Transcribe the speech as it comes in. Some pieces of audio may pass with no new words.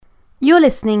You're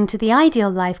listening to the Ideal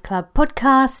Life Club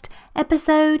podcast,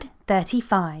 episode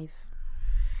 35.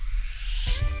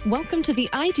 Welcome to the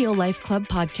Ideal Life Club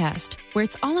podcast, where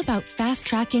it's all about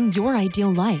fast-tracking your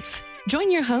ideal life. Join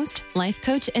your host, life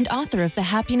coach, and author of the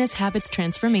Happiness Habits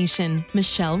Transformation,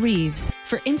 Rees,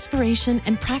 for inspiration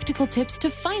and practical tips to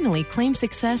finally claim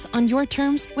success on your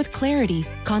terms with clarity,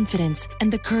 confidence,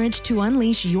 and the courage to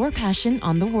unleash your passion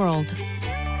on the world.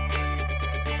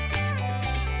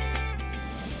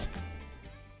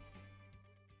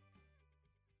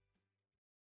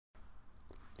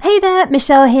 Hey there,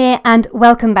 Michelle here, and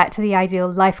welcome back to the Ideal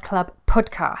Life Club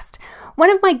podcast.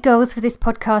 One of my goals for this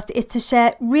podcast is to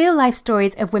share real life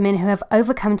stories of women who have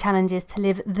overcome challenges to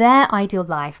live their ideal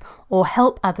life or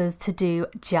help others to do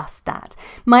just that.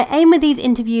 My aim with these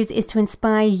interviews is to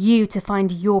inspire you to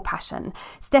find your passion,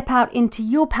 step out into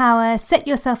your power, set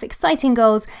yourself exciting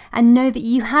goals, and know that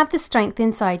you have the strength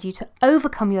inside you to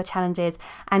overcome your challenges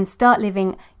and start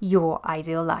living your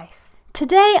ideal life.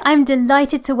 Today, I'm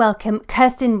delighted to welcome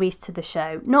Kirsten Rees to the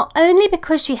show, not only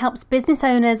because she helps business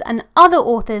owners and other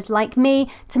authors like me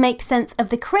to make sense of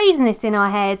the craziness in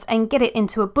our heads and get it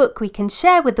into a book we can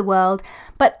share with the world,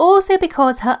 but also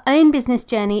because her own business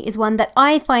journey is one that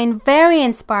I find very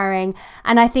inspiring,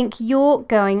 and I think you're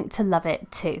going to love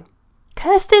it too.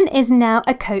 Kirsten is now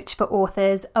a coach for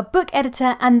authors, a book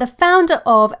editor, and the founder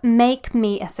of Make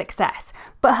Me a Success.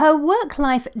 But her work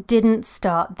life didn't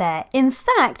start there. In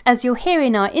fact, as you'll hear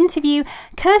in our interview,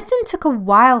 Kirsten took a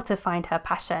while to find her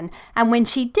passion. And when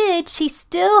she did, she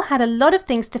still had a lot of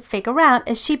things to figure out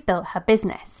as she built her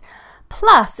business.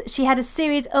 Plus, she had a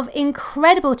series of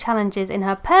incredible challenges in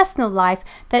her personal life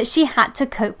that she had to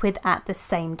cope with at the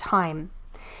same time.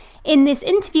 In this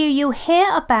interview, you'll hear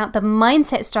about the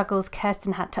mindset struggles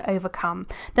Kirsten had to overcome,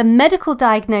 the medical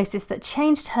diagnosis that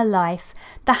changed her life,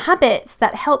 the habits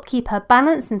that help keep her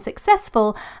balanced and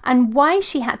successful, and why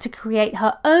she had to create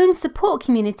her own support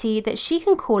community that she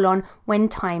can call on when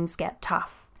times get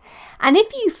tough. And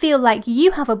if you feel like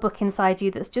you have a book inside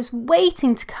you that's just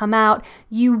waiting to come out,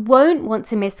 you won't want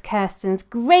to miss Kirsten's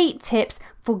great tips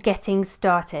for getting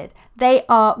started. They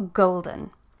are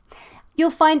golden. You'll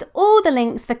find all the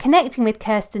links for connecting with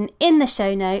Kirsten in the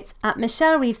show notes at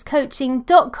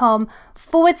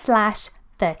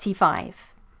michellereevescoaching.com/35.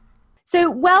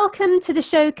 So welcome to the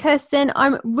show, Kirsten.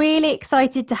 I'm really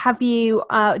excited to have you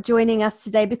joining us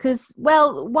today because,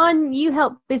 well, one, you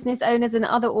help business owners and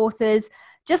other authors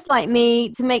just like me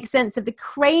to make sense of the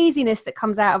craziness that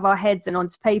comes out of our heads and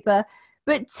onto paper.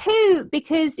 But two,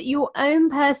 because your own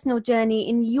personal journey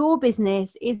in your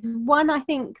business is one I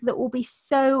think that will be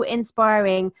so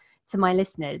inspiring to my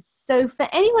listeners. So for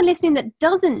anyone listening that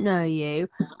doesn't know you,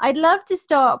 I'd love to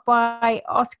start by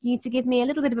asking you to give me a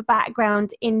little bit of a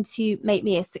background into Make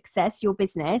Me a Success, your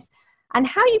business, and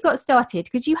how you got started,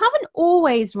 because you haven't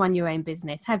always run your own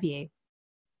business, have you?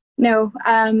 No,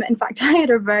 in fact, I had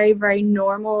a very, very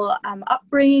normal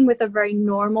upbringing with a very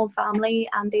normal family,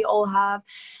 and they all have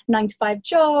 9-to-5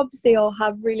 jobs. They all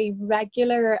have really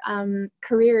regular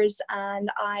careers,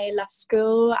 and I left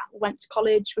school, went to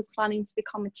college, was planning to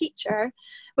become a teacher,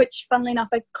 which, funnily enough,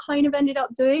 I've kind of ended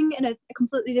up doing in a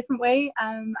completely different way.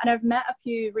 And I've met a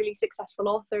few really successful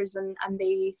authors, and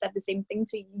they said the same thing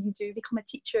to you. You do become a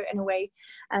teacher in a way.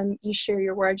 You share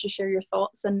your words, you share your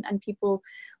thoughts, and people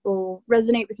will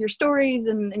resonate with your stories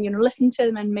and listen to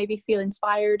them and maybe feel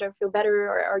inspired or feel better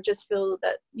or just feel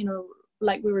that,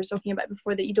 like we were talking about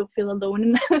before, that you don't feel alone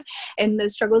in in the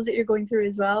struggles that you're going through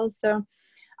as well. So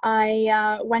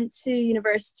I went to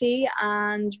university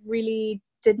and really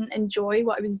didn't enjoy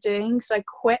what I was doing. So I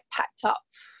quit, packed up,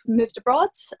 moved abroad,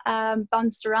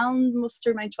 bounced around most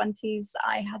through my 20s.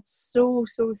 I had so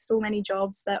many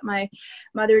jobs that my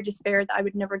mother despaired that I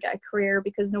would never get a career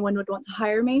because no one would want to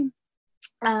hire me.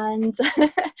 And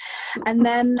and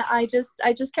then I just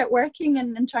kept working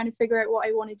and trying to figure out what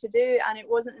I wanted to do. And it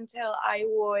wasn't until I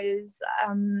was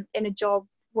in a job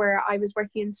where I was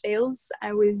working in sales.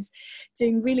 I was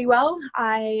doing really well.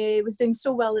 I was doing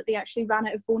so well that they actually ran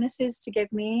out of bonuses to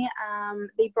give me.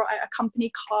 They brought out a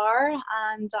company car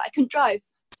and I couldn't drive.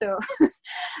 So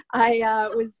I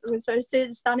was sort of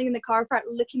standing in the car park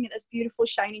looking at this beautiful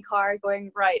shiny car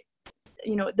going, right,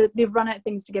 they've run out of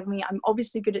things to give me. I'm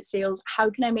obviously good at sales.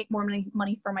 How can I make more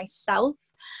money for myself?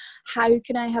 How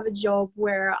can I have a job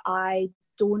where I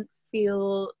don't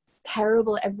feel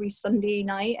terrible every Sunday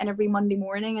night and every Monday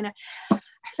morning? And I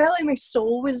felt like my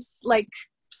soul was like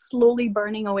slowly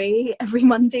burning away every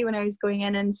Monday when I was going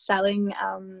in and selling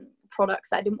products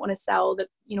that I didn't want to sell, that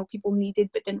people needed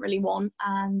but didn't really want.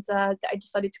 And I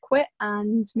decided to quit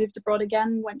and moved abroad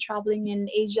again. Went traveling in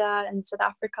Asia and South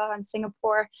Africa and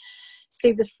Singapore.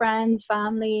 stayed with friends,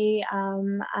 family,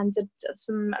 and did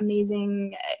some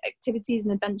amazing activities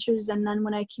and adventures. And then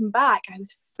when I came back, I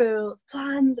was full of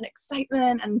plans and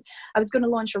excitement, and I was going to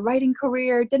launch a writing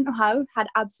career. Didn't know how, had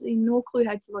absolutely no clue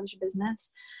how to launch a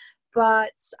business.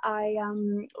 But I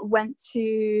went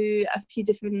to a few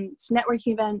different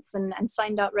networking events and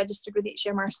signed up, registered with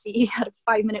HMRC, had a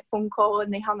 5-minute phone call,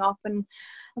 and they hung up, and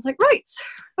I was like, right,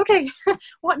 okay,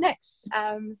 what next?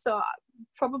 So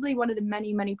probably one of the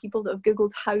many people that have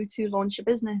Googled how to launch a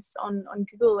business on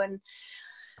Google, and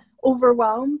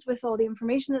overwhelmed with all the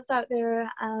information that's out there,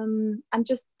 and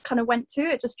just kind of went to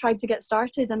it, just tried to get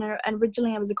started. And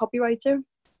originally I was a copywriter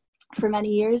for many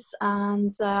years,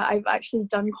 and I've actually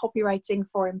done copywriting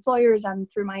for employers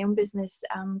and through my own business,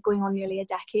 going on nearly a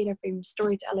decade. I've been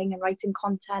storytelling and writing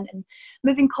content and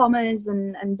moving commas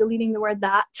and deleting the word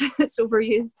that. It's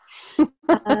overused.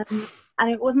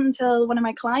 And it wasn't until one of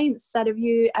my clients said, have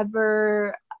you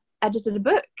ever edited a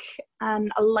book?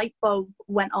 And a light bulb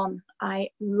went on. I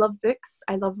love books.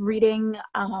 I love reading.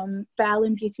 Belle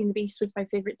in Beauty and the Beast was my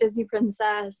favorite Disney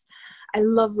princess. I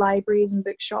love libraries and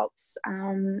bookshops.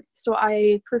 So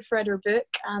I proofread her book,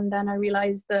 and then I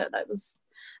realized that was,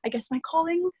 I guess, my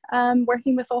calling,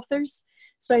 working with authors.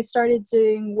 So I started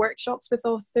doing workshops with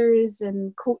authors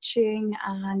and coaching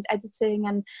and editing,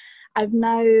 and I've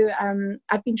now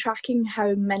I've been tracking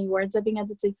how many words I've been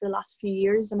editing for the last few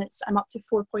years, and I'm up to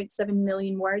 4.7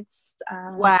 million words.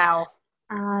 Wow.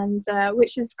 And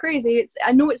which is crazy.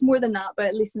 I know it's more than that, but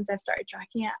at least since I've started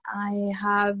tracking it, I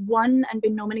have won and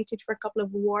been nominated for a couple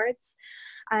of awards.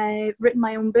 I've written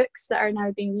my own books that are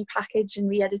now being repackaged and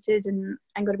re-edited, and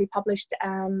I'm going to be published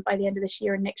by the end of this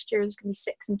year, and next year there's going to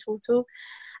be 6 in total.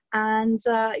 And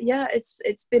yeah,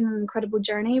 it's been an incredible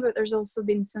journey, but there's also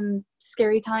been some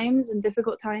scary times and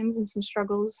difficult times and some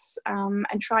struggles. And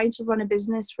trying to run a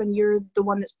business when you're the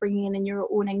one that's bringing in your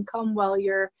own income while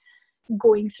you're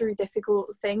going through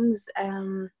difficult things,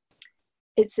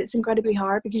 it's incredibly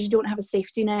hard, because you don't have a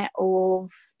safety net of,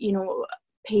 you know,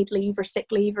 paid leave or sick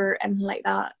leave or anything like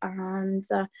that. And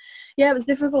yeah, it was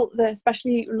difficult,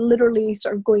 especially literally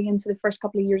sort of going into the first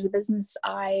couple of years of business.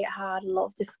 I had a lot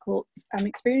of difficult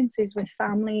experiences with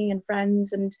family and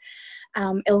friends and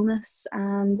illness,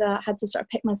 and had to sort of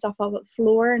pick myself up at the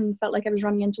floor and felt like I was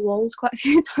running into walls quite a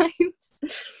few times.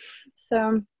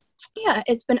 So yeah,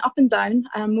 it's been up and down,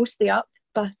 mostly up.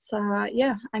 But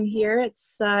yeah, I'm here.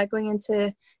 It's going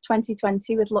into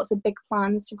 2020 with lots of big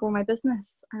plans to grow my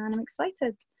business, and I'm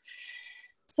excited.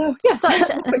 So yeah, such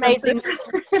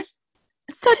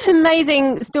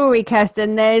amazing story,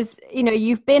 Kirsten. There's, you know,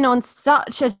 you've been on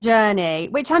such a journey,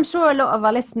 which I'm sure a lot of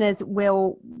our listeners that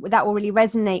will really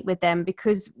resonate with them,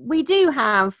 because we do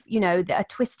have, you know, a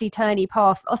twisty, turny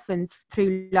path often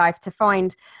through life to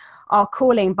find our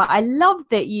calling. But I love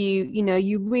that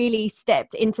you really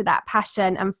stepped into that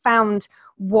passion and found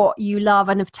what you love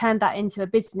and have turned that into a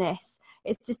business.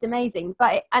 It's just amazing.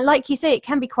 But like you say, it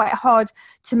can be quite hard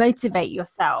to motivate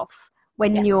yourself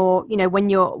when Yes. when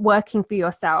you're working for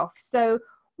yourself. So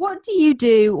what do you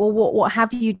do, or what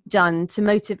have you done to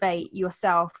motivate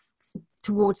yourself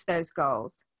towards those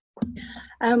goals?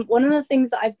 One of the things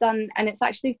that I've done, and it's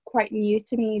actually quite new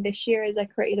to me this year, is I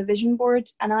created a vision board.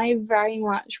 And I very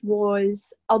much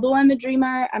was, although I'm a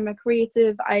dreamer, I'm a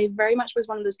creative, I very much was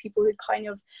one of those people who kind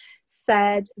of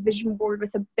said vision board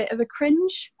with a bit of a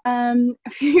cringe a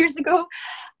few years ago.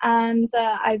 And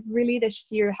I've really this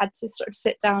year had to sort of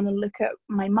sit down and look at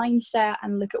my mindset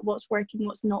and look at what's working,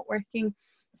 what's not working.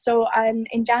 So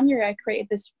in January, I created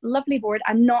this lovely board.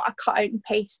 I'm not a cut out and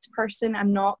paste person.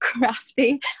 I'm not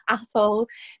crafty at all.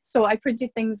 So I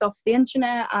printed things off the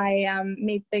internet. I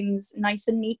made things nice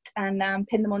and neat and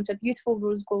pinned them onto a beautiful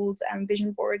rose gold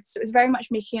vision board. So it was very much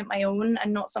making it my own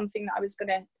and not something that I was going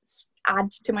to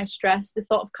add to my stress. The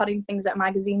thought of cutting things out of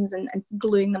magazines and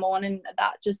gluing them on, and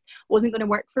that just wasn't going to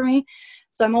work for me.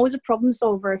 So I'm always a problem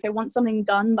solver. If I want something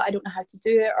done but I don't know how to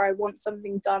do it, or I want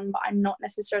something done but I'm not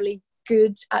necessarily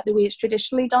good at the way it's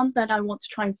traditionally done, then I want to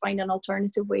try and find an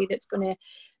alternative way that's going to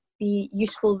be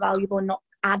useful, valuable, and not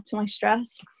add to my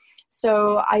stress.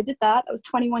 So I did that. That was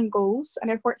 21 goals,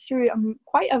 and I've worked through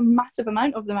quite a massive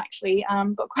amount of them actually.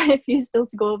 Got quite a few still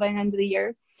to go by the end of the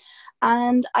year.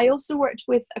 And I also worked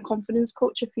with a confidence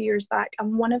coach a few years back,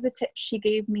 and one of the tips she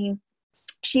gave me,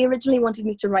 she originally wanted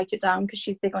me to write it down because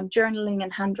she's big on journaling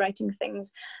and handwriting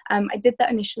things. I did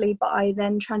that initially, but I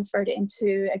then transferred it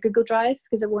into a Google Drive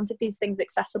because I wanted these things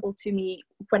accessible to me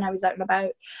when I was out and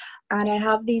about. And I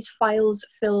have these files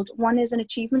filled. One is an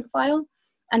achievement file,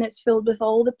 and it's filled with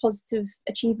all the positive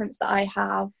achievements that I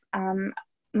have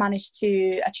managed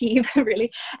to achieve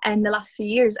really in the last few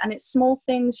years. And it's small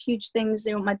things, huge things,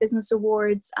 you know, my business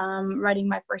awards, writing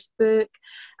my first book,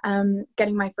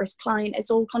 getting my first client.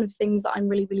 It's all kind of things that I'm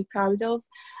really, really proud of.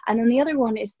 And then the other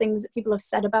one is things that people have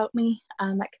said about me.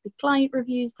 That could be client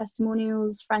reviews,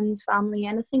 testimonials, friends, family,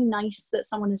 anything nice that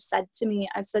someone has said to me.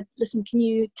 I've said, listen, can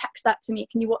you text that to me?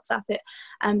 Can you WhatsApp it?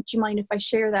 Do you mind if I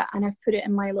share that? And I've put it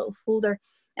in my little folder.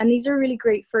 And these are really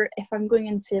great for if I'm going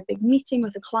into a big meeting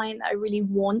with a client that I really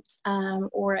want,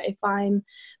 or if I'm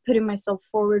putting myself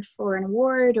forward for an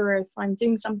award, or if I'm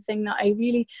doing something that I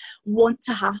really want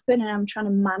to happen and I'm trying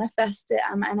to manifest it,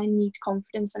 and I need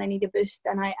confidence and I need a boost.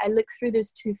 And I look through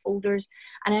those two folders,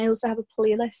 and I also have a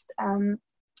playlist.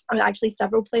 Actually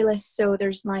several playlists. So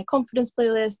there's my confidence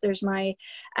playlist, there's my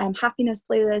happiness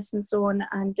playlist, and so on,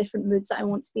 and different moods that I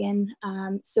want to be in.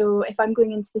 So if I'm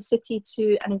going into the city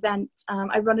to an event,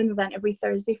 I run an event every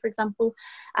Thursday, for example,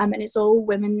 and it's all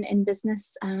women in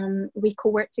business. We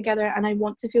co-work together, and I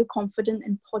want to feel confident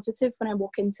and positive when I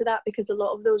walk into that, because a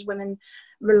lot of those women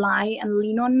rely and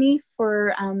lean on me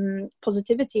for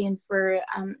positivity and for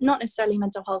not necessarily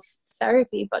mental health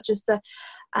therapy, but just a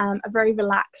very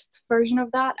relaxed version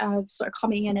of that, of sort of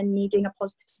coming in and needing a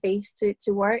positive space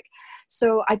to work.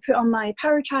 So I put on my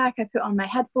power track, I put on my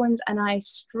headphones, and I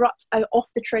strut out off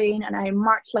the train, and I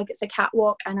march like it's a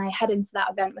catwalk, and I head into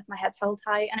that event with my head held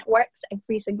high, and it works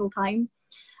every single time.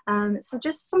 So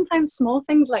just sometimes small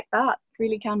things like that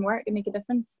really can work and make a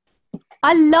difference.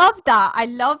 I love that. I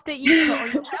love that you put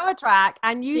on your power track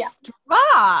and you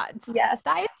strut. Yes.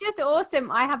 That is just awesome.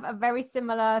 I have a very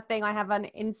similar thing. I have an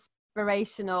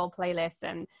inspirational playlist,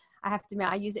 and I have to admit,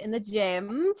 I use it in the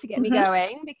gym to get me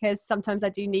going, because sometimes I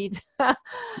do need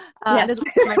yes,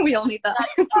 we all need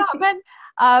that.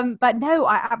 But no,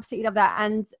 I absolutely love that.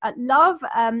 And I love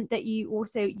that you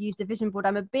also use the vision board.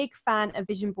 I'm a big fan of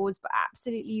vision boards, but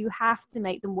absolutely you have to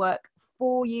make them work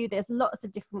for you. There's lots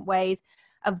of different ways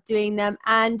of doing them.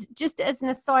 And just as an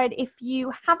aside, if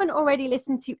you haven't already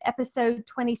listened to episode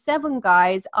 27,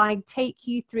 guys, I take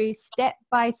you through step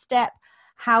by step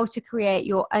how to create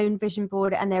your own vision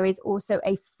board, and there is also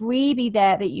a freebie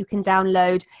there that you can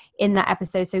download in that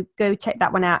episode, so go check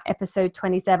that one out, episode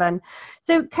 27.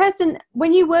 So Kirsten,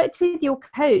 when you worked with your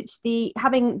coach,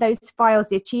 having those files,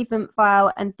 the achievement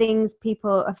file and things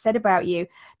people have said about you,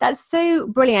 that's so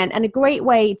brilliant and a great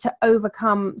way to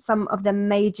overcome some of the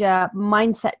major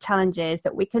mindset challenges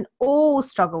that we can all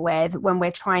struggle with when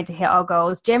we're trying to hit our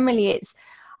goals. Generally, it's,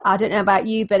 I don't know about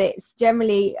you, but it's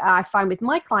generally, I find with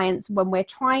my clients, when we're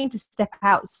trying to step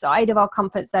outside of our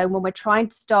comfort zone, when we're trying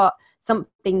to start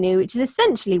something new, which is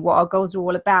essentially what our goals are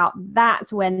all about,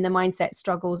 that's when the mindset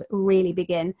struggles really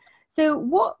begin. So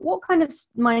what kind of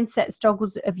mindset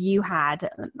struggles have you had,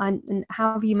 and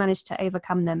how have you managed to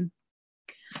overcome them?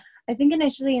 I think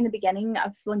initially in the beginning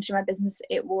of launching my business,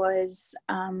 it was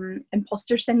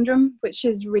imposter syndrome, which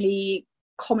is really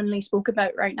commonly spoke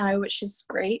about right now, which is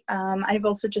great. I've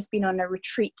also just been on a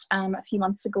retreat a few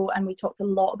months ago, and we talked a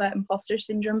lot about imposter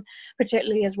syndrome,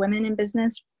 particularly as women in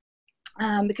business,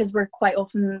 because we're quite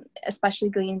often, especially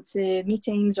going into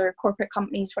meetings or corporate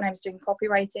companies, when I was doing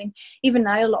copywriting, even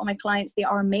now a lot of my clients, they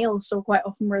are male, so quite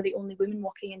often we're the only women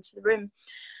walking into the room.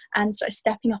 And sort of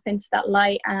stepping up into that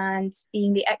light and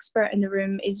being the expert in the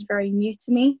room is very new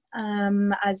to me,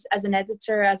 as an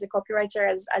editor, as a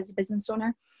copywriter, as a business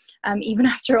owner. Even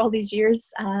after all these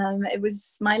years, it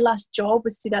was my last job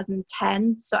was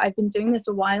 2010, so I've been doing this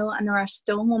a while, and there are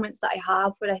still moments that I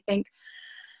have where I think,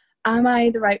 am I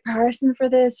the right person for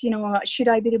this? You know, should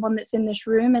I be the one that's in this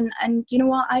room? And you know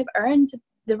what, I've earned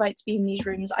the right to be in these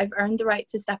rooms. I've earned the right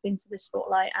to step into the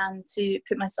spotlight and to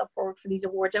put myself forward for these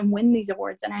awards and win these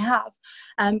awards, and I have.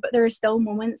 But there are still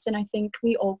moments, and I think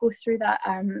we all go through that.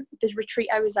 This retreat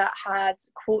I was at had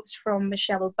quotes from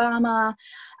Michelle Obama,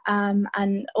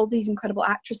 and all these incredible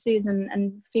actresses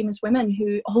and famous women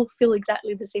who all feel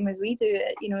exactly the same as we do,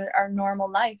 you know, our normal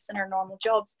lives and our normal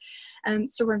jobs.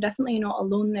 So we're definitely not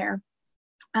alone there.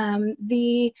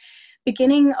 The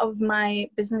beginning of my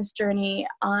business journey,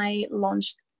 I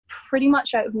launched pretty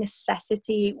much out of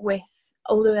necessity.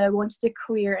 Although I wanted a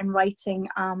career in writing,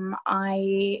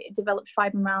 I developed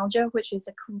fibromyalgia, which is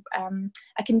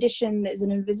a condition that is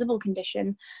an invisible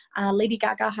condition. Lady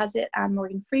Gaga has it, and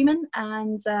Morgan Freeman,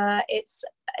 and it's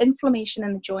inflammation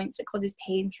in the joints. It causes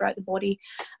pain throughout the body,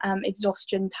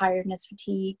 exhaustion, tiredness,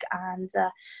 fatigue, and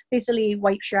basically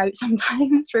wipes you out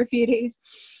sometimes for a few days.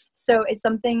 So it's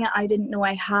something I didn't know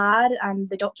I had, and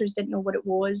the doctors didn't know what it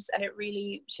was, and it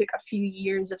really took a few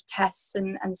years of tests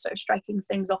and sort of striking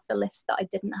things off the list that I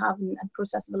didn't have, and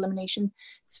process of elimination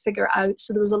to figure it out.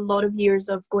 So there was a lot of years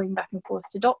of going back and forth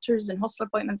to doctors and hospital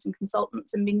appointments and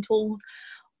consultants and being told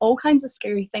all kinds of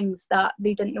scary things, that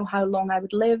they didn't know how long I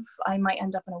would live. I might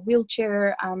end up in a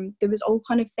wheelchair. There was all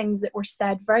kind of things that were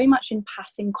said very much in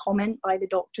passing comment by the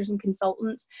doctors and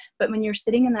consultants. But when you're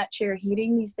sitting in that chair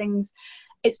hearing these things,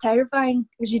 it's terrifying,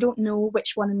 because you don't know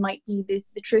which one might be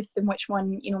the truth and which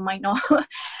one, you know, might not.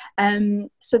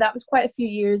 So that was quite a few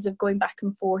years of going back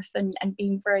and forth and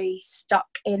being very stuck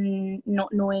in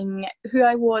not knowing who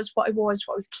I was, what I was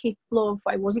capable of,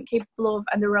 what I wasn't capable of.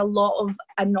 And there were a lot of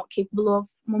I'm not capable of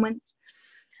moments.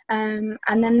 And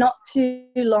then not too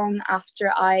long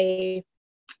after we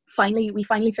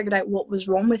finally figured out what was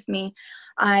wrong with me,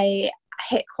 I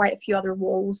hit quite a few other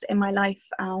walls in my life.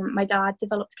 My dad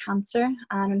developed cancer,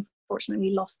 and unfortunately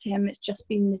we lost him. It's just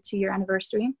been the 2-year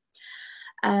anniversary.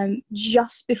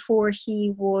 Just before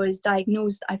he was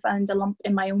diagnosed, I found a lump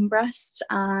in my own breast,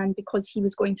 and because he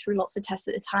was going through lots of tests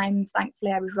at the time,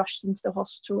 thankfully I was rushed into the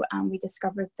hospital, and we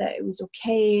discovered that it was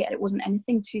okay, it wasn't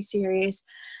anything too serious.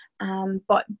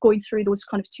 But going through those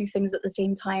kind of two things at the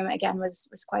same time, again, was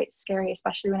quite scary,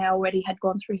 especially when I already had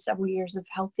gone through several years of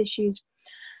health issues.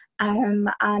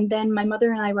 And then my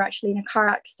mother and I were actually in a car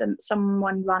accident.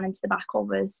 Someone ran into the back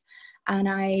of us, and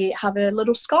I have a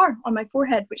little scar on my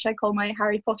forehead, which I call my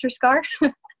Harry Potter scar.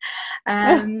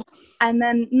 And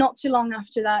then not too long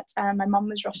after that, my mum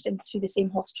was rushed into the same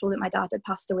hospital that my dad had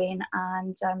passed away in,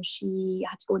 and she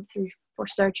had to go through for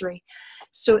surgery.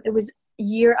 So it was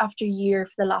year after year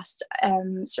for the last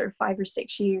sort of 5 or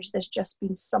 6 years, there's just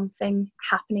been something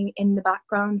happening in the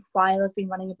background while I've been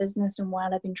running a business and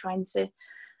while I've been trying to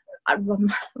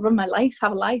run my life,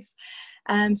 have a life.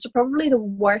 So probably the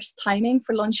worst timing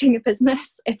for launching a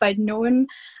business. If I'd known,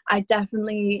 I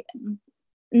definitely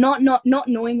not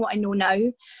knowing what I know now,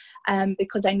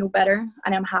 because I know better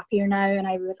and I'm happier now, and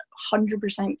I would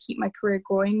 100% keep my career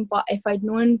going. But if I'd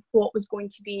known what was going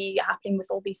to be happening with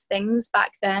all these things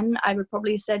back then, I would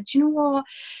probably have said, you know what,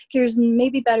 Kirsten,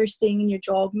 maybe better staying in your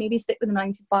job, maybe stick with a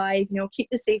 9 to 5, you know, keep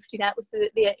the safety net with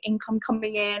the income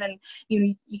coming in, and you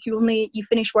know, you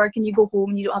finish work and you go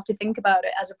home and you don't have to think about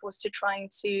it, as opposed to trying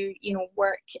to, you know,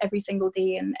 work every single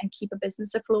day and keep a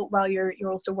business afloat while you're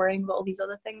also worrying about all these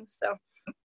other things. So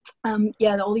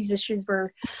all these issues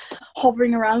were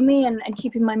hovering around me and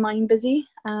keeping my mind busy,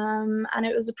 and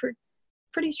it was a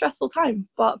pretty stressful time.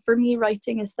 But for me,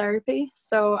 writing is therapy.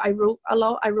 So I wrote a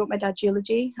lot. I wrote my dad's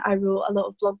eulogy. I wrote a lot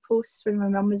of blog posts when my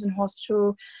mum was in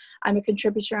hospital. I'm a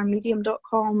contributor on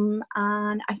medium.com,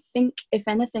 and I think, if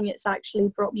anything, it's actually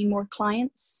brought me more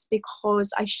clients,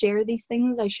 because I share these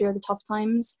things. I share the tough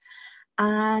times.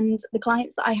 And the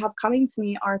clients that I have coming to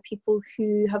me are people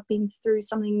who have been through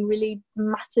something really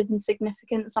massive and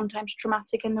significant, sometimes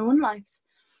traumatic, in their own lives.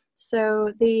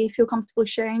 So they feel comfortable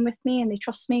sharing with me, and they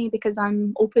trust me because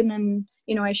I'm open, and,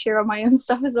 you know, I share all my own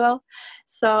stuff as well.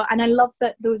 So, and I love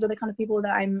that those are the kind of people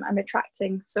that I'm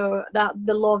attracting. So that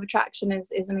the law of attraction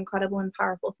is an incredible and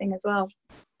powerful thing as well.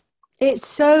 It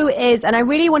so is. And I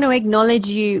really want to acknowledge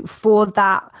you for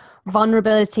that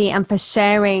vulnerability and for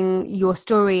sharing your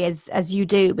story as you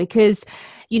do, because,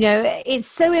 you know, it's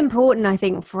so important, I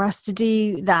think, for us to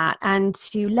do that and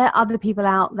to let other people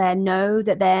out there know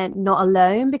that they're not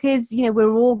alone, because, you know,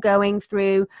 we're all going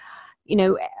through, you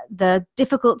know, the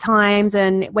difficult times,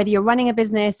 and whether you're running a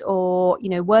business or, you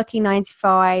know, working 9 to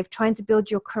 5, trying to build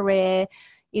your career,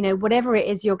 you know, whatever it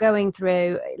is you're going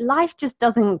through, life just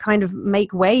doesn't kind of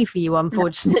make way for you,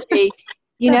 unfortunately.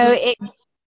 You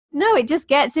know, it just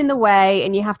gets in the way,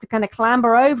 and you have to kind of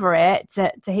clamber over it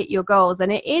to hit your goals. And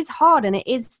it is hard and it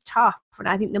is tough. And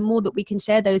I think the more that we can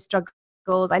share those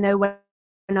struggles, I know when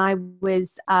I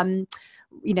was,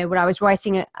 you know, when I was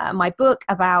writing my book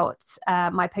about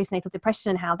my postnatal depression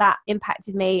and how that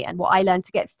impacted me and what I learned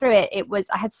to get through it,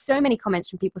 I had so many comments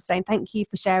from people saying, thank you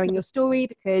for sharing your story,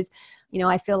 because, you know,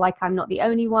 I feel like I'm not the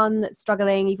only one that's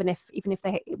struggling, even if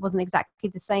it wasn't exactly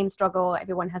the same struggle.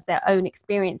 Everyone has their own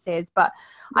experiences. But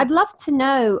I'd love to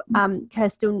know,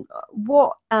 Kirsten,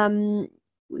 what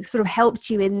sort of helped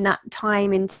you in that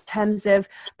time in terms of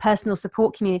personal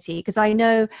support community, because I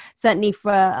know certainly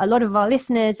for a lot of our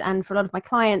listeners and for a lot of my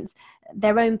clients,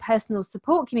 their own personal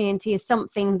support community is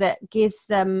something that gives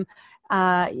them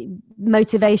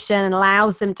motivation and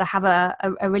allows them to have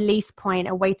a release point,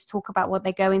 a way to talk about what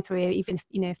they're going through, even if,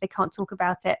 you know, if they can't talk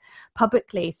about it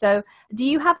publicly. So do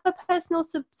you have a personal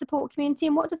support community,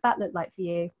 and what does that look like for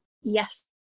you? Yes.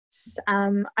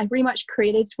 I pretty much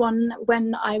created one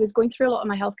when I was going through a lot of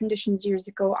my health conditions years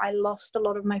ago. I lost a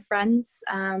lot of my friends,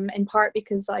 in part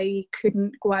because I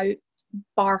couldn't go out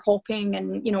bar hopping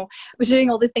and, you know, was doing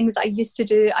all the things that I used to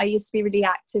do. I used to be really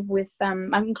active with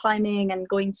mountain climbing and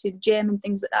going to the gym and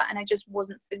things like that, and I just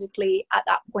wasn't physically at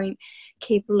that point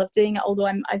capable of doing it, although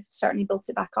I've certainly built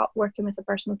it back up working with a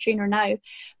personal trainer now.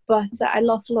 But I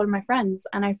lost a lot of my friends,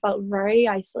 and I felt very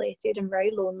isolated and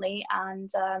very lonely, and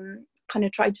kind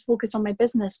of tried to focus on my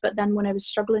business. But then when I was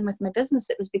struggling with my business,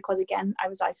 it was because, again, I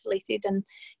was isolated and,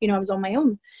 you know, I was on my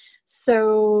own.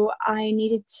 So I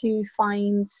needed to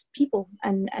find people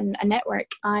and a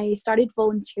network. I started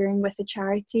volunteering with a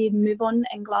charity, Move On,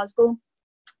 in Glasgow,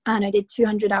 and I did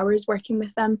 200 hours working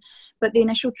with them. But the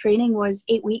initial training was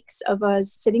 8 weeks of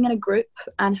us sitting in a group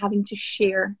and having to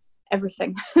share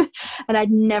everything. And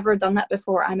I'd never done that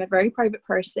before. I'm a very private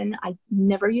person. I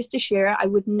never used to share. I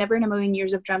would never in a million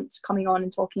years have dreamt coming on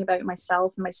and talking about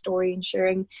myself and my story and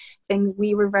sharing things.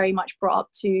 We were very much brought up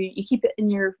to, you keep it in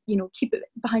your, you know, keep it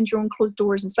behind your own closed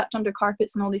doors and swept under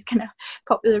carpets and all these kind of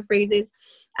popular phrases.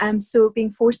 So being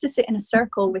forced to sit in a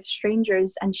circle with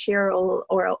strangers and share all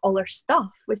our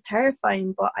stuff was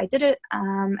terrifying, but I did it.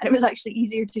 And it was actually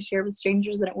easier to share with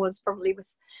strangers than it was probably with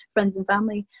friends and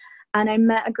family. And I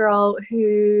met a girl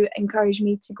who encouraged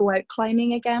me to go out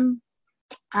climbing again.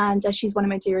 And she's one of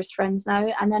my dearest friends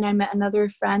now. And then I met another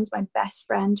friend, my best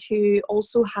friend, who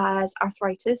also has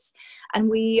arthritis. And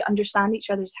we understand each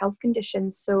other's health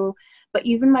conditions. So, but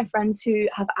even my friends who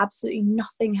have absolutely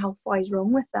nothing health-wise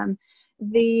wrong with them,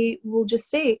 they will just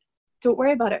say, don't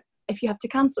worry about it. If you have to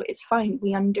cancel, it's fine.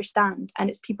 We understand. And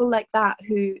it's people like that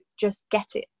who just get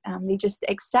it. They just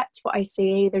accept what I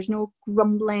say. There's no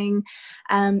grumbling.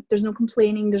 There's no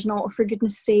complaining. There's not, oh, for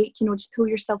goodness sake, you know, just pull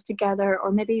yourself together.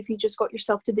 Or maybe if you just got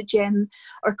yourself to the gym,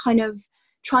 or kind of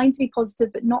trying to be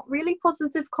positive, but not really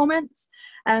positive comments.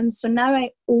 So now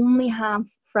I only have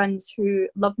friends who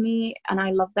love me and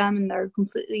I love them, and they're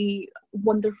completely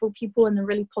wonderful people and they're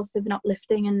really positive and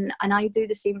uplifting, and I do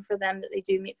the same for them that they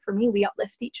do for me. We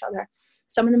uplift each other.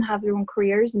 Some of them have their own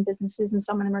careers and businesses, and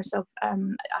some of them are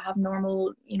have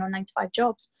normal, you know, 9-to-5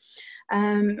 jobs.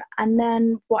 And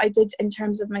then what I did in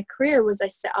terms of my career was I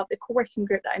set up the co-working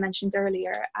group that I mentioned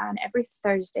earlier, and every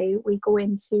Thursday we go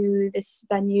into this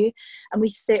venue and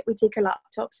we take our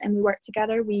laptops and we work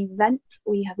together. We vent,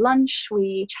 we have lunch,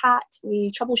 we chat,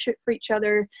 we troubleshoot for each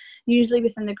other. Usually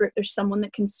within the group there's someone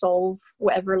that can solve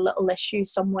whatever little issue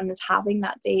someone is having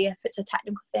that day, if it's a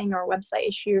technical thing or a website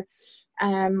issue,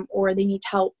 or they need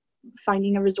help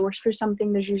finding a resource for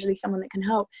something. There's usually someone that can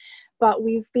help. But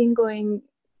we've been going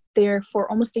there for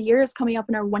almost a year. It's coming up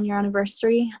on our 1-year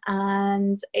anniversary,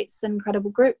 and it's an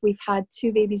incredible group. We've had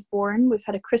 2 babies born. We've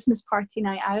had a Christmas party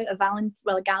night out, a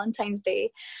Valentine's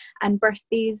Day, and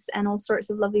birthdays, and all sorts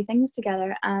of lovely things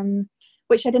together,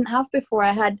 which I didn't have before.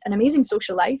 I had an amazing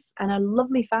social life and a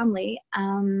lovely family,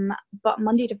 but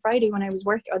Monday to Friday when I was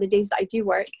working, or the days that I do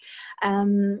work,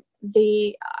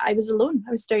 I was alone.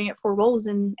 I was staring at 4 walls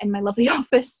in my lovely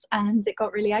office, and it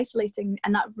got really isolating,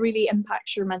 and that really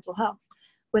impacts your mental health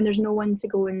when there's no one to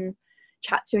go and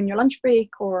chat to in your lunch break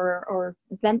or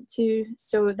vent to.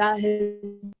 So that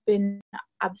has been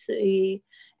absolutely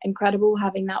incredible,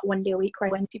 having that 1 day a week where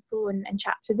I went to people and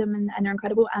chat to them, and they're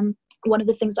incredible. One of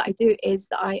the things that I do is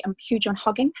that I am huge on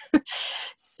hugging.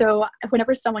 So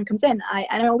whenever someone comes in,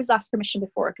 I always ask permission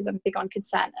before, because I'm big on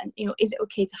consent, and, you know, is it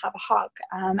okay to have a hug?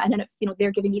 And then if, you know,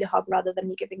 they're giving me the hug rather than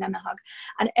me giving them the hug.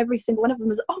 And every single one of them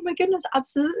is, oh my goodness,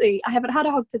 absolutely. I haven't had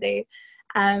a hug today.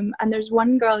 And there's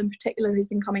one girl in particular who's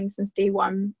been coming since day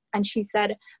one, and she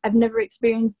said, I've never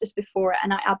experienced this before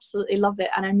and I absolutely love it,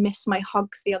 and I miss my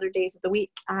hugs the other days of the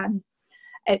week. And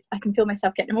I can feel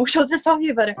myself getting emotional just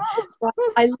talking about it. But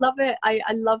I love it. I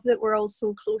love that we're all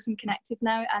so close and connected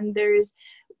now, and there's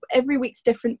every week's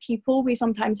different people. We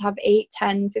sometimes have 8,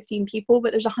 10, 15 people,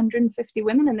 but there's 150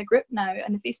 women in the group now,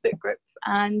 in the Facebook group.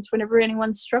 And whenever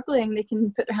anyone's struggling, they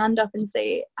can put their hand up and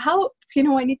say, help, you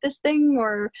know, I need this thing,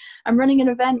 or I'm running an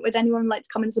event, would anyone like to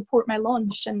come and support my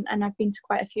launch? And I've been to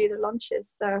quite a few of their launches,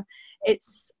 so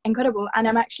it's incredible. And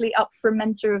I'm actually up for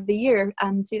Mentor of the Year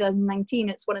 2019.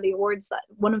 It's one of the awards that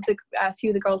one of the few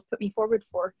of the girls put me forward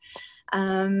for,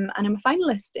 and I'm a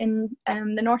finalist in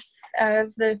the north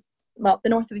of the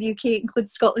north of the UK,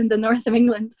 includes Scotland and north of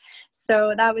England.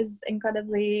 So that was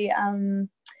incredibly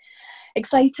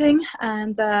exciting,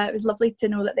 and it was lovely to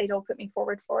know that they'd all put me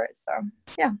forward for it. So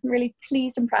yeah, I'm really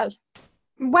pleased and proud.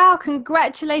 Wow,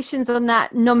 congratulations on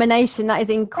that nomination. That is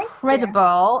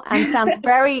incredible and sounds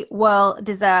very well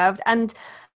deserved. And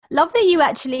love that you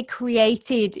actually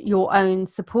created your own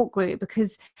support group,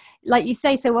 because like you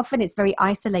say, so often it's very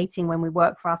isolating when we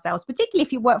work for ourselves, particularly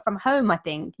if you work from home, I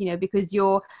think, you know, because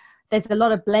you're there's a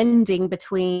lot of blending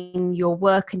between your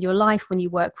work and your life when you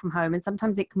work from home. And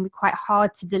sometimes it can be quite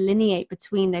hard to delineate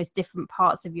between those different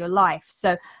parts of your life.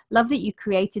 So love that you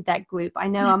created that group. I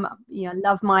know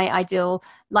love my Ideal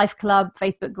Life Club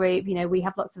Facebook group. We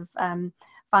have lots of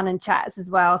fun and chats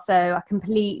as well. So that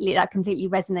completely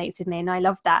resonates with me, and I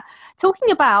love that.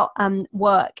 Talking about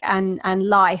work and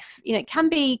life, it can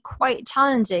be quite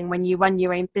challenging when you run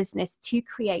your own business to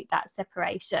create that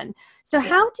separation. So Yes.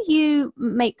 How do you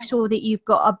make sure that you've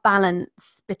got a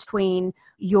balance between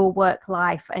your work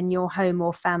life and your home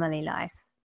or family life?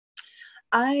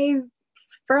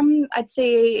 I'd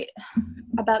say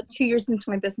about 2 years into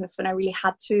my business, when I really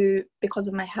had to, because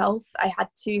of my health, I had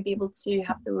to be able to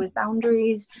have those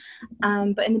boundaries.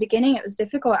 But in the beginning, it was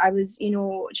difficult. I was,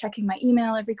 checking my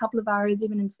email every couple of hours,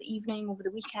 even into the evening, over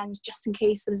the weekends, just in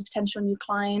case there was a potential new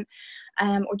client,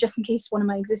 or just in case one of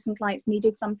my existing clients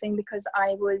needed something, because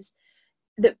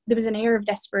there was an air of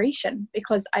desperation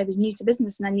because I was new to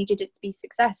business and I needed it to be a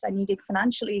success. I needed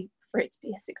financially for it to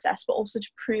be a success, but also to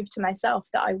prove to myself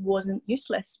that I wasn't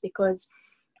useless, because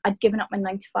I'd given up my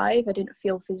 9 to 5. I didn't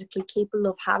feel physically capable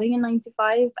of having a 9 to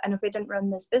 5. And if I didn't run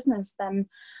this business, then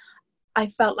I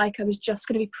felt like I was just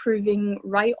going to be proving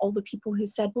right all the people who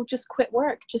said, well, just quit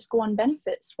work, just go on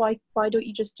benefits. Why don't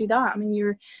you just do that? I mean,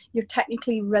 you're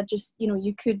technically registered,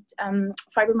 you could,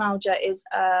 fibromyalgia is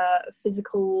a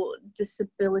physical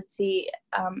disability,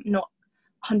 not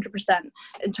 100%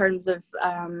 in terms of,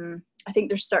 I think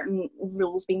there's certain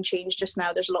rules being changed just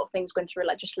now. There's a lot of things going through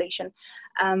legislation,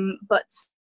 but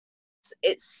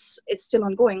it's still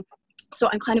ongoing. So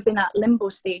I'm kind of in that limbo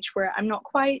stage where I'm not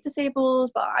quite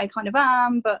disabled, but I kind of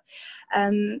am. But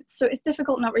so it's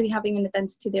difficult not really having an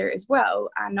identity there as well,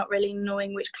 and not really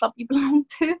knowing which club you belong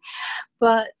to.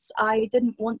 But I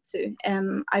didn't want to.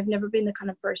 I've never been the kind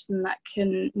of person that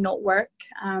can not work,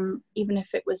 even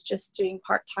if it was just doing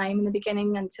part-time in the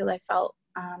beginning, until I felt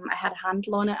I had a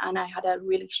handle on it and I had a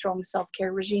really strong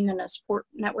self-care regime and a support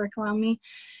network around me.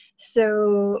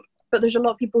 But there's a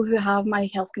lot of people who have my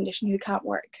health condition who can't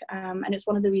work. And it's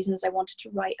one of the reasons I wanted to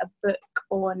write a book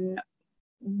on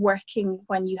working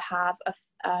when you have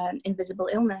an invisible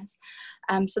illness.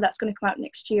 So that's going to come out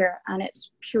next year. And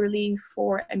it's purely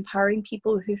for empowering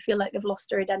people who feel like they've lost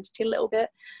their identity a little bit,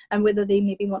 and whether they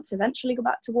maybe want to eventually go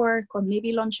back to work, or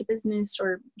maybe launch a business,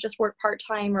 or just work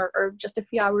part-time, or just a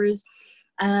few hours.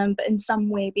 But in some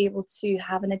way be able to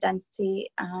have an identity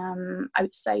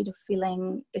outside of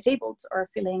feeling disabled or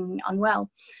feeling unwell.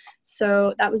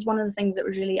 So that was one of the things that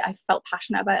was really, I felt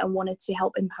passionate about and wanted to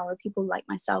help empower people like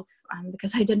myself,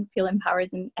 because I didn't feel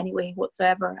empowered in any way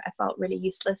whatsoever. I felt really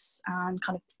useless and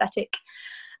kind of pathetic,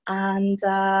 and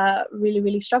really,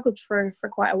 really struggled for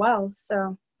quite a while.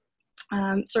 So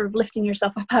sort of lifting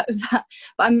yourself up out of that.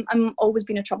 But I'm always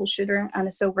been a troubleshooter and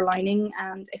a silver lining.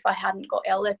 And if I hadn't got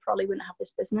ill, I probably wouldn't have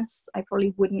this business. I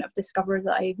probably wouldn't have discovered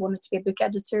that I wanted to be a book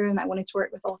editor and I wanted to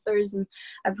work with authors. And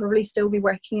I'd probably still be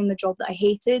working in the job that I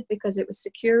hated, because it was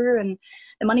secure and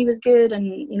the money was good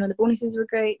and, the bonuses were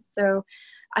great. So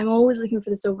I'm always looking for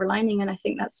the silver lining. And I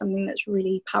think that's something that's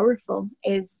really powerful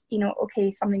is,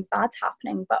 okay, something's bad's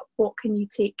happening, but what can you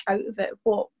take out of it?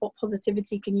 What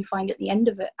positivity can you find at the end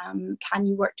of it? Can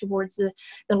you work towards the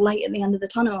light at the end of the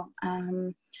tunnel?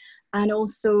 And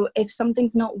also, if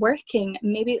something's not working,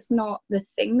 maybe it's not the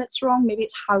thing that's wrong, maybe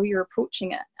it's how you're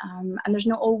approaching it. And there's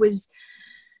not always,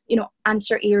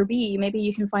 answer A or B. Maybe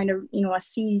you can find a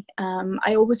C.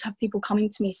 I always have people coming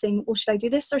to me saying, well, should I do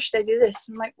this or should I do this?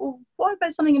 I'm like, well, what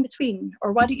about something in between?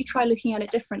 Or why don't you try looking at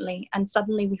it differently? And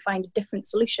suddenly we find a different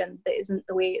solution that isn't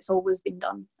the way it's always been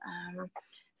done.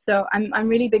 So I'm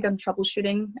really big on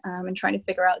troubleshooting, and trying to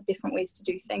figure out different ways to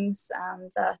do things,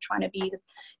 and trying to be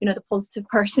the positive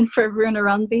person for everyone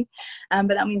around me. But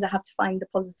that means I have to find the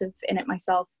positive in it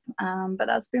myself. But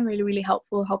that's been really, really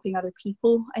helpful. Helping other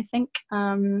people, I think,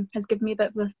 has given me a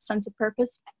bit of a sense of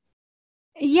purpose.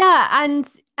 Yeah, and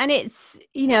it's,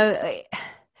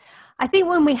 I think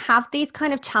when we have these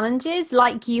kind of challenges,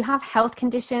 like you have health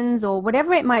conditions or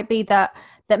whatever it might be, that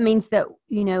means that,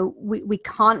 we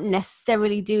can't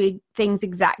necessarily do things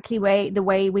exactly the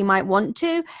way we might want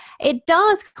to. It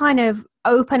does kind of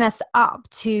open us up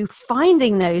to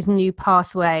finding those new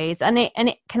pathways, and it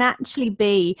can actually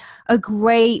be a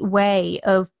great way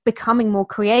of becoming more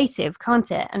creative,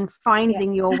 can't it? And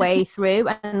finding your way through.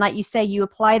 And like you say, you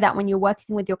apply that when you're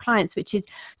working with your clients, which is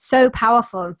so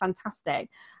powerful and fantastic.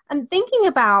 And thinking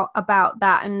about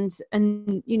that and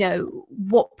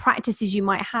what practices you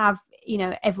might have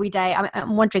every day.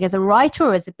 I'm wondering, as a writer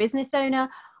or as a business owner,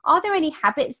 are there any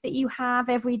habits that you have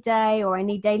every day, or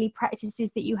any daily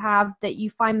practices that you have that you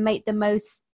find make the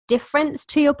most difference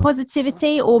to your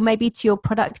positivity or maybe to your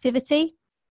productivity?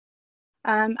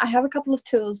 I have a couple of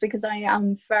tools because I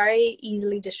am very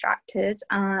easily distracted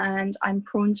and I'm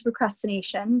prone to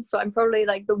procrastination. So I'm probably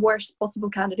like the worst possible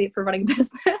candidate for running a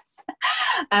business.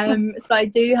 So I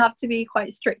do have to be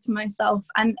quite strict to myself.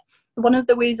 And one of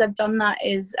the ways I've done that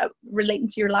is relating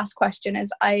to your last question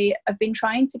is I have been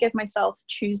trying to give myself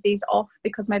Tuesdays off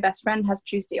because my best friend has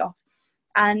Tuesday off.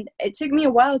 And it took me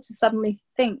a while to suddenly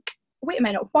think, wait a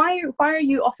minute, why are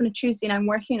you off on a Tuesday and I'm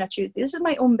working on a Tuesday? This is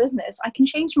my own business. I can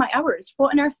change my hours.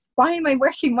 What on earth? Why am I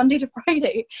working Monday to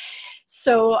Friday?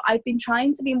 So I've been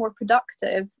trying to be more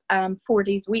productive 4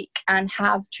 days a week and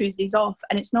have Tuesdays off.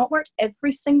 And it's not worked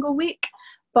every single week,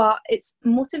 but it's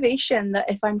motivation that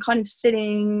if I'm kind of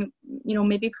sitting,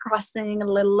 maybe procrastinating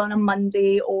a little on a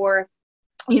Monday or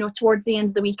towards the end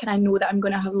of the week and I know that I'm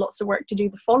going to have lots of work to do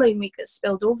the following week that's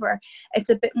spilled over, it's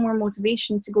a bit more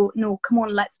motivation to go, no, come on,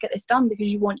 let's get this done,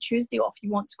 because you want Tuesday off, you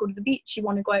want to go to the beach, you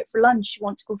want to go out for lunch, you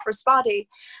want to go for a spa day,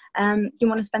 you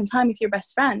want to spend time with your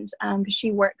best friend because she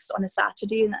works on a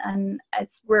Saturday and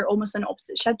we're almost on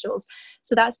opposite schedules.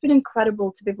 So that's been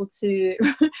incredible to be able to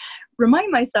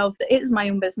remind myself that it is my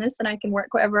own business and I can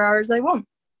work whatever hours I want.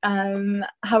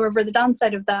 However, the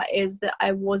downside of that is that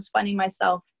I was finding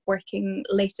myself working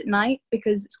late at night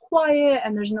because it's quiet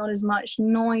and there's not as much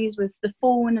noise with the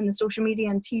phone and the social media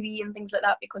and TV and things like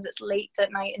that, because it's late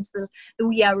at night into the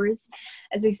wee hours,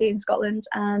 as we say in Scotland.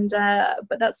 And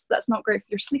but that's not great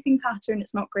for your sleeping pattern.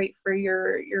 It's not great for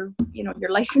your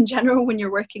life in general when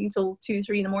you're working till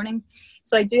 2-3 in the morning.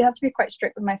 So I do have to be quite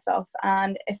strict with myself,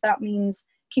 and if that means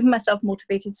keeping myself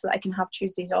motivated so that I can have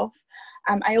Tuesdays off.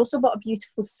 I also bought a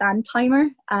beautiful sand timer.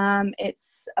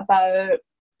 It's about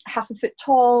half a foot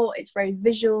tall, it's very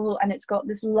visual, and it's got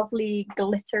this lovely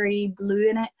glittery blue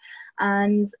in it,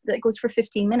 and that goes for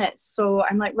 15 minutes. So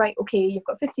I'm like, right, okay, you've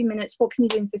got 15 minutes. What can you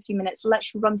do in 15 minutes?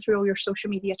 Let's run through all your social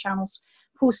media channels,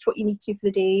 post what you need to for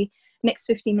the day. Next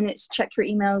 15 minutes, check your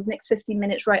emails. Next 15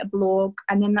 minutes, write a blog.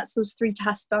 And then that's those 3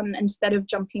 tasks done, instead of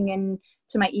jumping in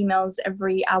to my emails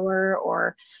every hour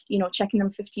or, checking them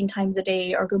 15 times a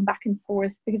day or going back and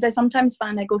forth. Because I sometimes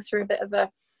find I go through a bit of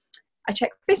I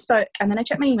check Facebook and then I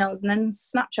check my emails and then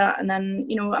Snapchat and then,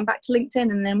 I'm back to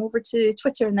LinkedIn and then I'm over to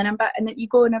Twitter and then I'm back, and then you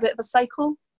go in a bit of a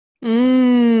cycle.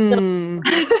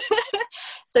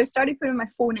 So I've started putting my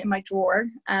phone in my drawer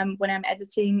when I'm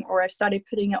editing, or I've started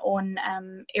putting it on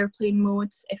airplane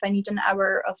mode if I need an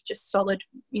hour of just solid,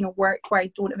 work where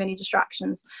I don't have any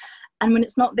distractions. And when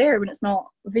it's not there, when it's not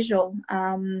visual,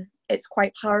 it's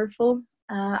quite powerful.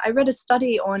 I read a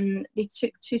study on, they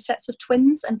took 2 sets of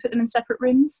twins and put them in separate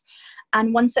rooms,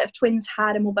 and one set of twins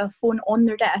had a mobile phone on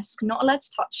their desk, not allowed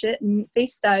to touch it, and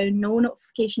face down, no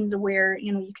notifications aware,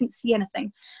 you couldn't see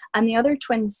anything. And the other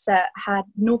twins set had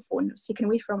no phone, it was taken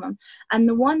away from them. And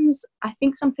the ones, I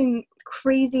think something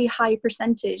crazy high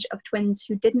percentage of twins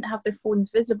who didn't have their phones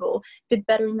visible did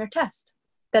better in their test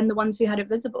than the ones who had it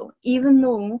visible, even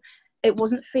though it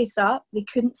wasn't face up. They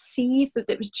couldn't see, that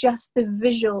it was just the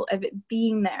visual of it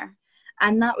being there.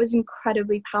 And that was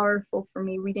incredibly powerful for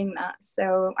me reading that.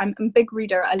 So I'm a big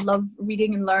reader. I love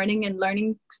reading and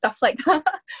learning stuff like that.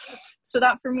 So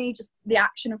that for me, just the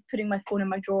action of putting my phone in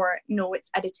my drawer, no,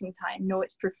 it's editing time, no,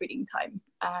 it's proofreading time.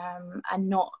 And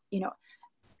not,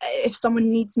 if someone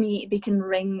needs me, they can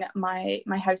ring my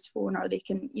house phone, or they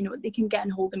can, they can get in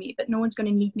hold of me, but no one's going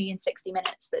to need me in 60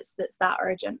 minutes. That's that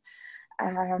urgent.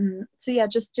 So yeah,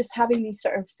 just having these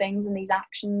sort of things and these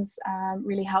actions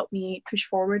really help me push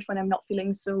forward when I'm not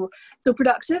feeling so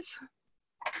productive.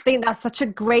 I think that's such a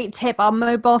great tip. Our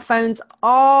mobile phones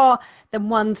are the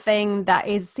one thing that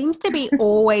seems to be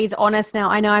always on us now.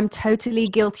 I know I'm totally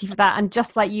guilty for that. And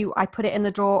just like you, I put it in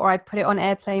the drawer, or I put it on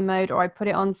airplane mode, or I put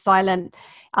it on silent.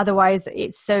 Otherwise,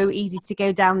 it's so easy to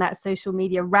go down that social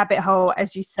media rabbit hole,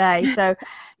 as you say. So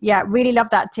yeah, really love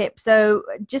that tip. So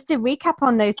just to recap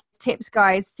on those tips,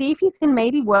 guys, see if you can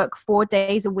maybe work 4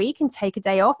 days a week and take a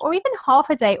day off, or even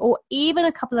half a day, or even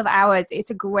a couple of hours.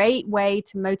 It's a great way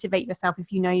to motivate yourself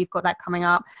if you know you've got that coming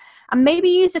up. And maybe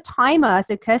use a timer.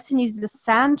 So Kirsten uses a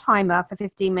sand timer for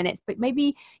 15 minutes, but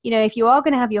maybe, if you are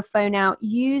going to have your phone out,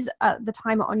 use the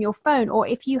timer on your phone. Or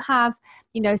if you have,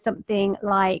 something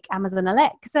like Amazon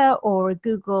Alexa or a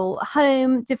Google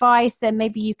Home device, then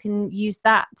maybe you can use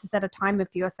that to set a timer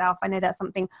for yourself. I know that's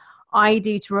something I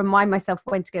do to remind myself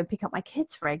when to go pick up my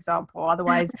kids, for example.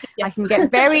 Otherwise, yes. I can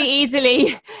get very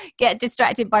easily get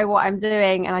distracted by what I'm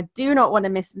doing, and I do not want to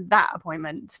miss that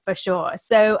appointment for sure.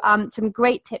 So some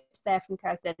great tips there from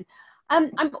Kirsten.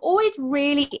 I'm always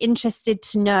really interested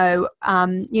to know,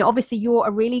 obviously you're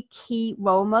a really key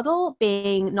role model,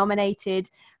 being nominated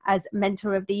as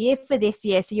Mentor of the Year for this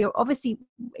year. So you're obviously,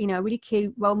 a really key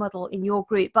role model in your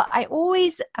group. But I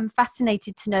always am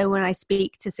fascinated to know, when I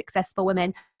speak to successful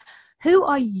women, who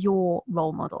are your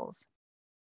role models?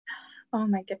 Oh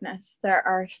my goodness, there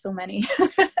are so many.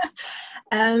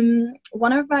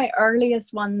 One of my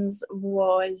earliest ones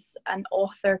was an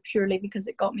author, purely because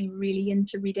it got me really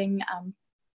into reading.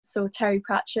 So Terry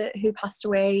Pratchett, who passed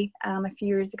away a few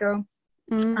years ago.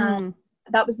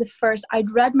 That was the first. I'd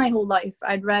read my whole life.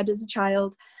 I'd read as a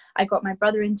child. I got my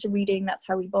brother into reading. That's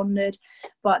how we bonded.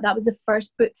 But that was the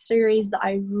first book series that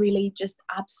I really just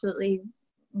absolutely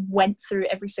went through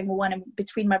every single one, and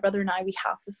between my brother and I, we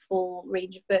have the full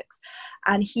range of books.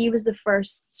 And he was the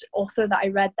first author that I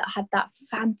read that had that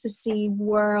fantasy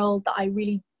world that I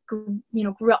really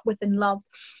grew up with and loved.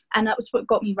 And that was what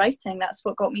got me writing. That's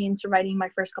what got me into writing my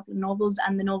first couple of novels,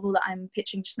 and the novel that I'm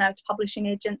pitching just now to publishing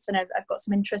agents, and I've got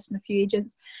some interest in a few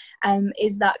agents,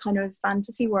 is that kind of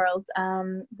fantasy world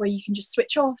where you can just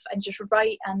switch off and just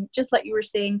write. And just like you were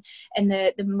saying, in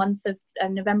the month of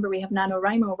November, we have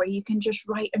NaNoWriMo, where you can just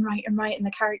write and write and write, and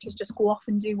the characters just go off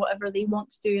and do whatever they want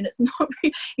to do, and it's not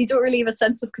really, you don't really have a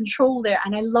sense of control there.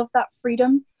 And I love that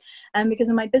freedom. Because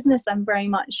in my business, I'm very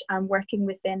much working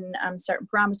within certain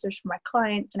parameters for my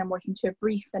clients, and I'm working to a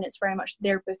brief, and it's very much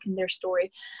their book and their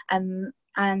story. I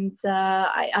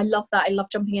love that. I love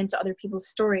jumping into other people's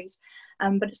stories.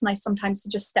 But it's nice sometimes to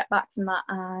just step back from that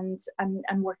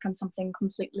and work on something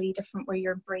completely different, where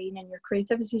your brain and your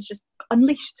creativity is just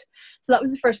unleashed. So that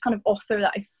was the first kind of author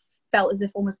that I felt as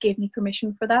if almost gave me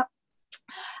permission for that.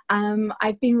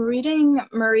 I've been reading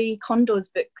Marie Kondo's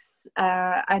books.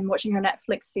 I'm watching her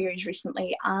Netflix series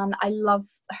recently, and I love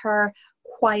her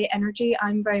quiet energy.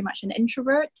 I'm very much an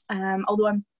introvert, although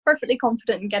I'm perfectly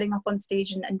confident in getting up on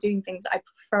stage and doing things. I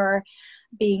prefer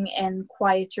being in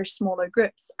quieter, smaller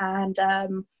groups. And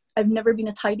I've never been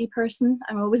a tidy person.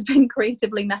 I've always been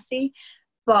creatively messy,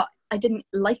 but I didn't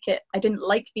like it. I didn't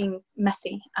like being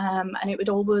messy, and it would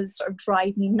always sort of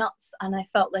drive me nuts, and I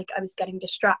felt like I was getting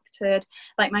distracted.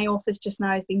 Like my office just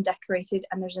now is being decorated,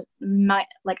 and there's a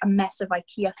mess of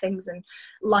IKEA things and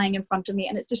lying in front of me,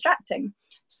 and it's distracting.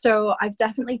 So I've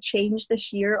definitely changed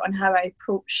this year on how I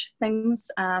approach things,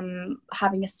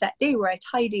 having a set day where I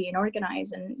tidy and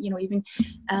organize. And, even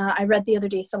I read the other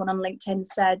day, someone on LinkedIn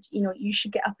said, you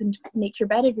should get up and make your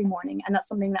bed every morning. And that's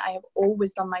something that I have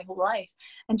always done my whole life.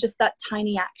 And just that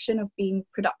tiny action of being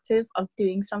productive, of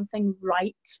doing something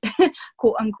right,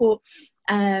 quote unquote,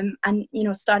 and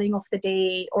starting off the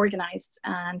day organized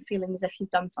and feeling as if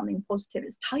you've done something positive.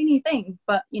 It's a tiny thing,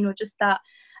 but just that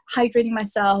hydrating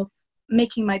myself,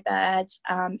 making my bed,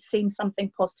 saying something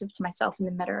positive to myself in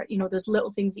the mirror, those little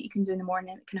things that you can do in the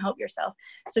morning that can help yourself.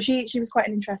 So she was quite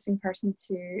an interesting person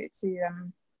to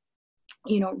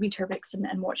read her books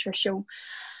and watch her show.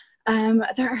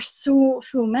 There are so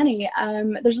many.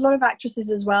 There's a lot of actresses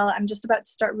as well. I'm just about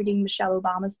to start reading Michelle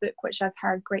Obama's book, which I've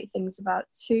heard great things about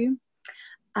too.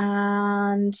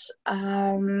 And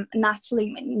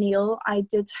Natalie McNeil, I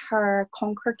did her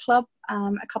Conquer Club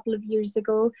a couple of years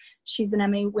ago. She's an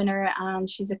Emmy winner, and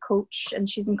she's a coach, and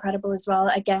she's incredible as well.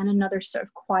 Again, another sort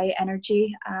of quiet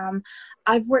energy.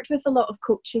 I've worked with a lot of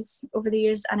coaches over the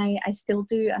years, and I still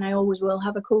do, and I always will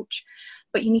have a coach,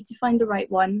 but you need to find the right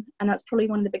one. And that's probably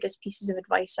one of the biggest pieces of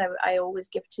advice I always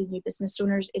give to new business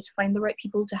owners, is find the right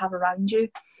people to have around you.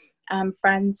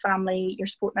 Friends, family, your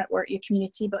support network, your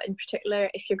community. But in particular,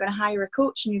 if you're going to hire a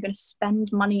coach and you're going to spend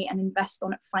money and invest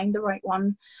on it, find the right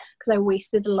one. Because I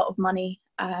wasted a lot of money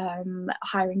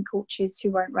hiring coaches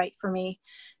who weren't right for me.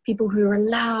 People who are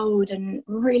loud and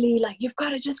really like, you've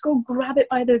got to just go grab it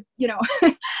by the,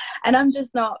 and I'm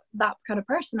just not that kind of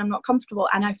person. I'm not comfortable.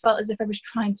 And I felt as if I was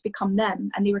trying to become them,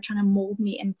 and they were trying to mold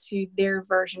me into their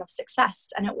version of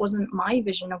success. And it wasn't my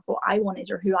vision of what I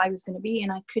wanted or who I was going to be.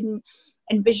 And I couldn't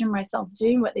envision myself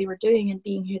doing what they were doing and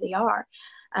being who they are.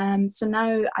 So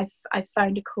now I've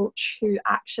found a coach who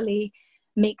actually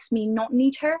makes me not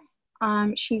need her.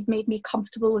 She's made me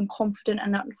comfortable and confident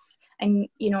enough, and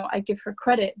I give her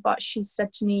credit, but she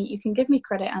said to me, you can give me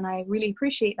credit and I really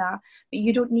appreciate that, but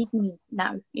you don't need me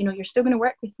now. You're still going to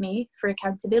work with me for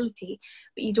accountability,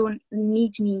 but you don't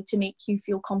need me to make you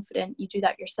feel confident. You do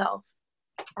that yourself.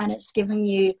 And it's giving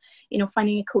you,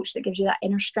 finding a coach that gives you that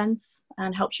inner strength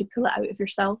and helps you pull it out of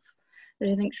yourself, that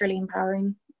I think is really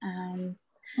empowering.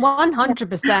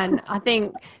 100%. I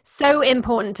think so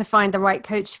important to find the right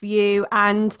coach for you.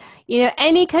 And,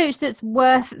 any coach that's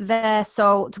worth their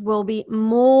salt will be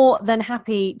more than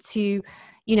happy to,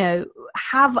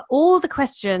 have all the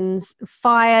questions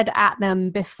fired at them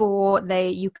before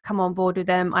you come on board with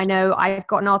them. I know I've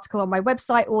got an article on my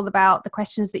website all about the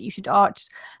questions that you should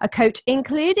ask a coach,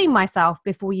 including myself,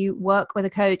 before you work with a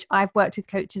coach. I've worked with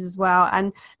coaches as well.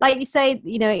 And like you say,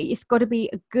 it's got to be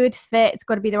a good fit. It's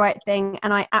got to be the right thing.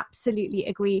 And I absolutely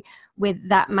agree with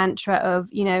that mantra of,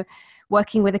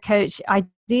 working with a coach.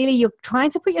 Ideally, you're trying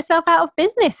to put yourself out of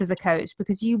business as a coach,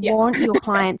 because you want your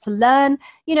client to learn,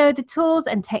 the tools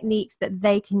and techniques that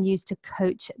they can use to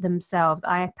coach themselves.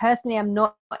 I personally am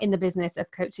not in the business of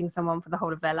coaching someone for the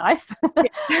whole of their life.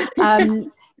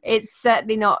 It's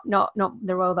certainly not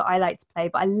the role that I like to play,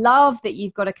 but I love that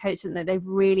you've got a coach and that they've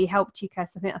really helped you,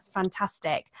 Kirsten. I think that's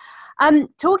fantastic.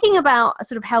 Talking about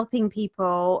sort of helping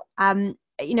people,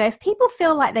 if people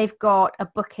feel like they've got a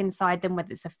book inside them,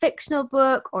 whether it's a fictional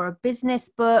book or a business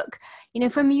book,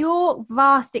 from your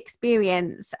vast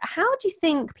experience, how do you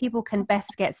think people can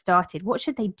best get started? What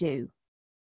should they do?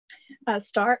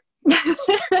 Start.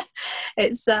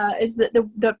 It's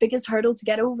the biggest hurdle to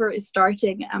get over is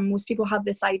starting. Most people have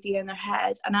this idea in their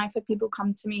head, and I've had people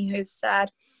come to me who've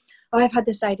said, oh, I've had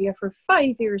this idea for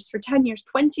 5 years, for 10 years,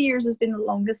 20 years has been the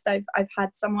longest. I've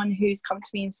had someone who's come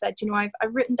to me and said,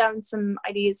 I've written down some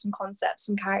ideas, some concepts,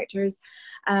 some characters.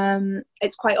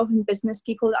 It's quite often business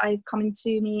people that I've come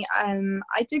to me.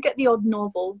 I do get the odd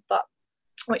novel,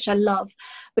 which I love,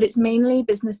 but it's mainly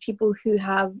business people who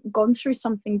have gone through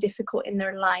something difficult in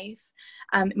their life.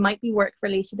 It might be work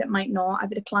related, it might not. I've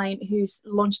had a client who's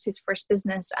launched his first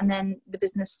business, and then the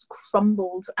business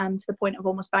crumbled to the point of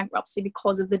almost bankruptcy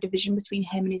because of the division between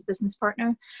him and his business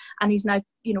partner. And he's now,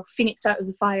 phoenix out of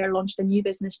the fire, launched a new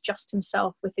business just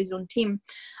himself with his own team.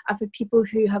 I've had people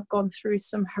who have gone through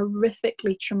some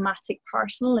horrifically traumatic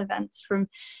personal events, from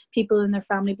people in their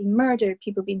family being murdered,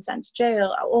 people being sent to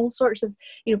jail, all sorts of,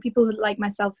 people like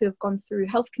myself who have gone through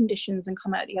health conditions and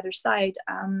come out the other side,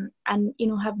 and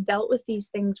have dealt with these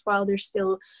things while they're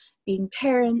still being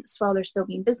parents, while they're still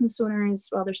being business owners,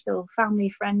 while they're still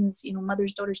family, friends,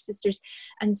 mothers, daughters, sisters,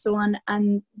 and so on.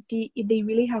 And they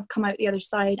really have come out the other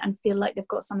side and feel like they've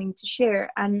got something to share.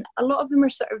 And a lot of them are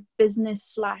sort of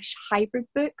business/hybrid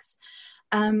books.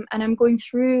 And I'm going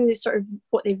through sort of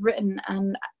what they've written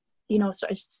and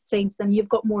sort of saying to them, you've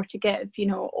got more to give,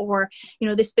 or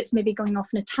this bit's maybe going off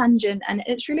on a tangent. And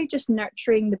it's really just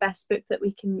nurturing the best book that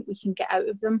we can get out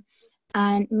of them,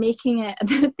 and making it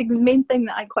the main thing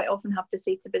that I quite often have to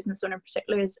say to business owner in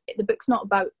particular is, the book's not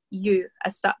about you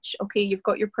as such. Okay, you've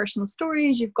got your personal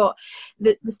stories, you've got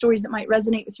the stories that might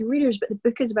resonate with your readers, but the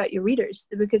book is about your readers.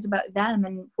 The book is about them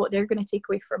and what they're going to take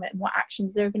away from it, and what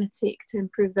actions they're going to take to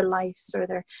improve their lives or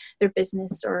their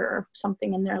business or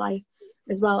something in their life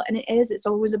as well. And it's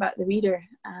always about the reader.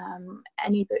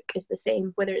 Any book is the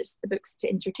same, whether it's the books to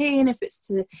entertain, if it's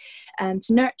to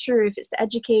nurture, if it's to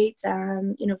educate,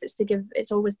 if it's to give,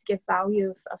 it's always to give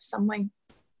value of some way.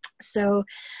 So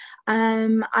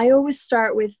I always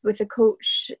start with a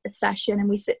coach session, and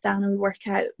we sit down and we work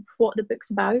out what the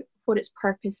book's about, what its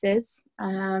purpose is,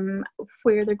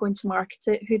 where they're going to market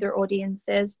it, who their audience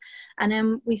is, and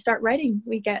then we start writing.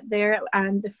 We get there,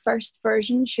 and the first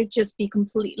version should just be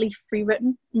completely free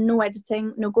written, no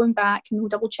editing, no going back, no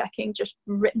double checking, just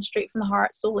written straight from the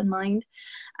heart, soul and mind.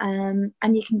 And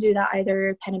you can do that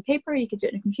either pen and paper, you could do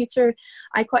it on a computer.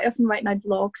 I quite often write my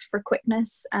blogs for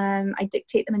quickness. I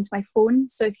dictate them into my phone,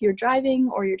 so if you're driving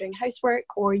or you're doing housework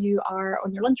or you are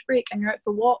on your lunch break and you're out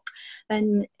for a walk,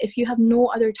 then if you have no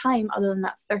other time other than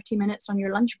that 30 minutes on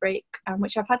your lunch break,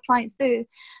 which I've had clients do,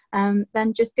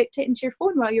 then just dictate into your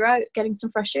phone while you're out getting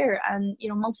some fresh air, and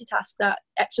multitask that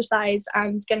exercise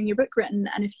and getting your book written.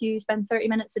 And if you spend 30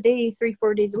 minutes a day,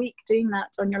 3-4 days a week doing that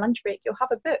on your lunch break, you'll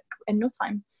have a book in no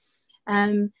time.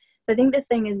 So I think the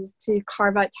thing is to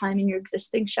carve out time in your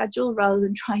existing schedule rather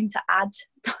than trying to add,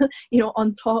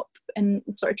 on top and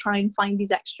sort of try and find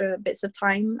these extra bits of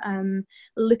time.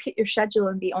 Look at your schedule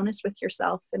and be honest with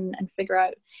yourself and figure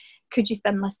out, could you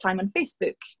spend less time on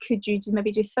Facebook? Could you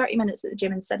maybe do 30 minutes at the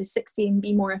gym instead of 60 and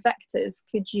be more effective?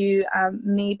 Could you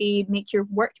maybe make your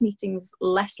work meetings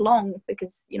less long,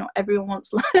 because everyone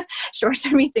wants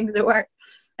shorter meetings at work?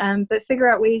 But figure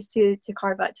out ways to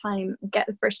carve out time, get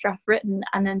the first draft written,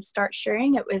 and then start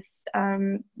sharing it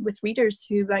with readers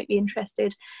who might be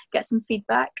interested. Get some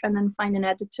feedback, and then find an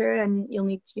editor, and you'll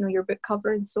need your book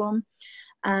cover and so on,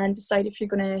 and decide if you're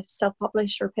going to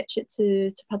self-publish or pitch it to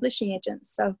publishing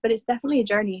agents. So, but it's definitely a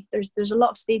journey. There's a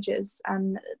lot of stages,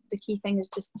 and the key thing is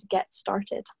just to get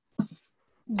started.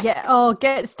 Yeah. Oh,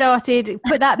 get started.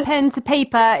 Put that pen to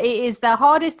paper. It is the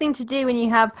hardest thing to do when you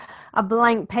have a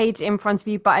blank page in front of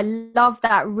you. But I love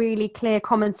that really clear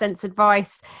common sense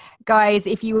advice. guys,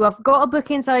 if you have got a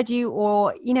book inside you,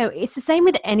 or, you know, it's the same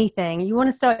with anything. You want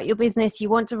to start your business, you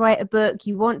want to write a book,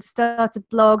 you want to start a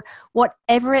blog,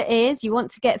 whatever it is, you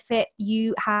want to get fit,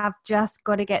 you have just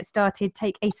got to get started.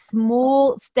 Take a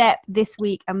small step this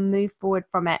week and move forward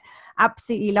from it.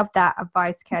 Absolutely love that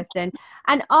advice, Kirsten.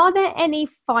 And are there any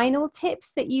final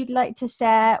tips that you'd like to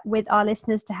share with our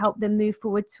listeners to help them move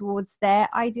forward towards their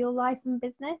ideal life and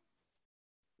business?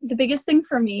 The biggest thing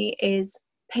for me is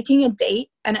picking a date,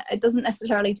 and it doesn't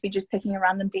necessarily to be just picking a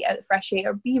random date out of the fresh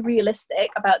air. Be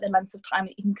realistic about the length of time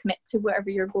that you can commit to whatever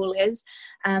your goal is,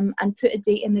 and put a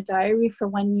date in the diary for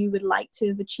when you would like to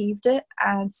have achieved it,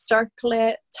 and circle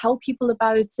it, tell people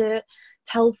about it,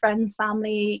 tell friends,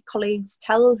 family, colleagues,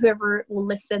 tell whoever will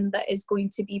listen that is going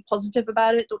to be positive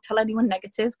about it. Don't tell anyone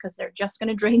negative, because they're just going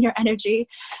to drain your energy.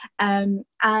 And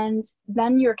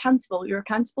then you're accountable. You're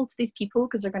accountable to these people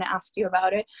because they're going to ask you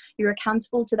about it. You're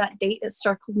accountable to that date that's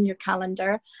circled in your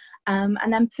calendar. And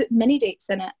then put mini dates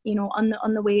in it, you know, on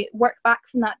the way, work back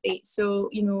from that date. So,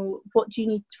 you know, what do you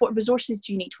need? What resources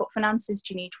do you need? What finances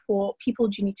do you need? What people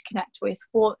do you need to connect with?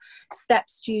 What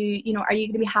steps do you know, are you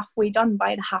going to be halfway done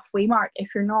by the halfway mark?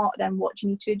 If you're not, then what do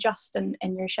you need to adjust in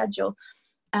your schedule?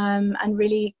 And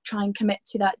really try and commit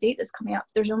to that date that's coming up.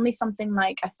 There's only something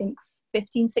like, I think,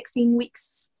 15, 16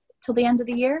 weeks till the end of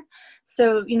the year.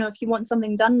 So, you know, if you want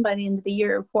something done by the end of the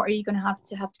year, what are you going to have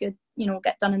to get, you know,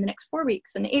 get done in the next 4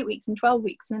 weeks and 8 weeks and 12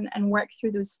 weeks, and work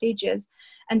through those stages,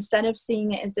 instead of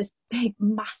seeing it as this big,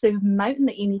 massive mountain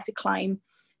that you need to climb.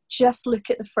 Just look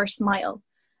at the first mile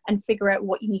and figure out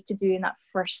what you need to do in that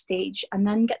first stage, and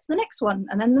then get to the next one,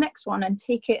 and then the next one, and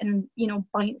take it in, you know,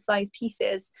 bite-sized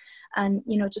pieces, and,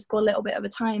 you know, just go a little bit at a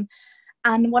time.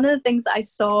 And one of the things that I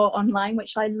saw online,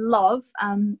 which I love,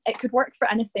 it could work for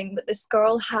anything, but this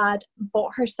girl had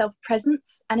bought herself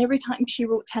presents, and every time she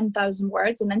wrote 10,000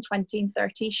 words, and then 20 and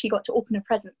 30, she got to open a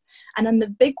present. And then the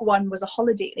big one was a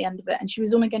holiday at the end of it, and she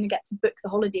was only going to get to book the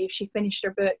holiday if she finished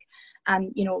her book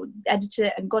and, you know, edited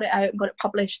it and got it out and got it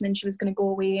published. And then she was going to go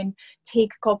away and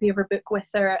take a copy of her book with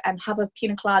her and have a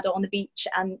pina colada on the beach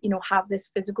and, you know, have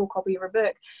this physical copy of her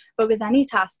book. But with any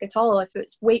task at all, if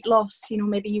it's weight loss, you know,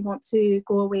 maybe you want to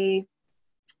go away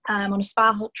on a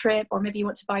spa trip, or maybe you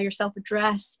want to buy yourself a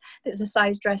dress that's a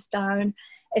size dress down.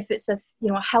 If it's a, you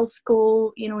know, a health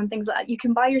goal, you know, and things like that, you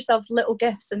can buy yourself little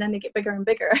gifts, and then they get bigger and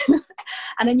bigger.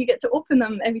 And then you get to open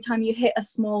them every time you hit a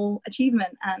small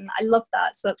achievement. And I love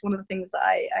that. So that's one of the things that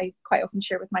I quite often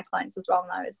share with my clients as well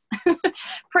now, is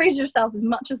praise yourself as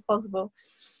much as possible.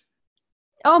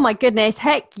 Oh my goodness.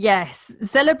 Heck yes.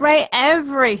 Celebrate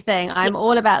everything. I'm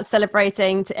all about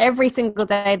celebrating every single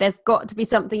day. There's got to be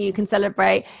something you can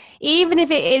celebrate, even if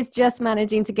it is just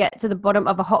managing to get to the bottom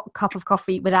of a hot cup of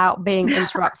coffee without being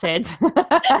interrupted.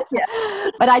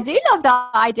 But I do love the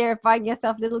idea of buying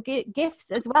yourself little gifts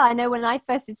as well. I know when I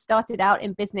first started out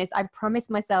in business, I promised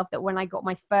myself that when I got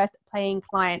my first paying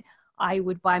client, I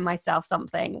would buy myself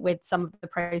something with some of the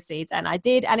proceeds, and I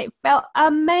did, and it felt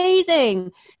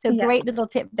amazing. So great little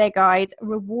tip there, guys.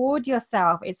 Reward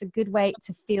yourself. It's a good way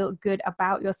to feel good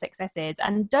about your successes,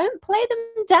 and don't play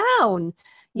them down.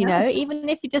 You know, even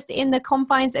if you're just in the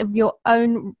confines of your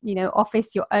own, you know,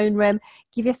 office, your own room,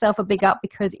 give yourself a big up,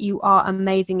 because you are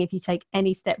amazing if you take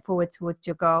any step forward towards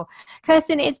your goal.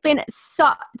 Kirsten, it's been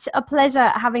such a pleasure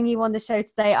having you on the show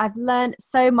today. I've learned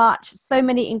so much, so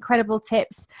many incredible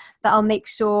tips that I'll make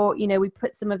sure, you know, we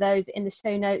put some of those in the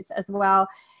show notes as well.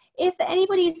 If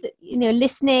anybody's, you know,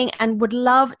 listening and would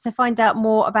love to find out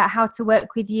more about how to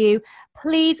work with you,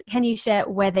 please can you share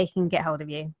where they can get hold of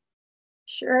you?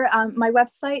 Sure. My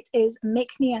website is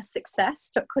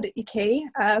makemeasuccess.co.uk,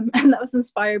 and that was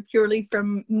inspired purely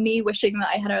from me wishing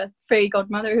that I had a fairy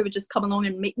godmother who would just come along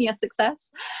and make me a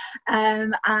success.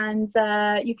 And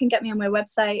you can get me on my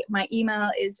website. My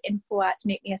email is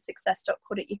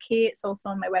info@makemeasuccess.co.uk. It's also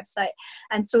on my website,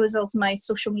 and so is also my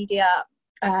social media.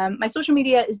 My social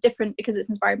media is different because it's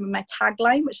inspired by my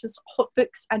tagline, which is Hot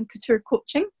Books and Couture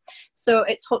Coaching. So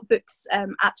it's Hot Books at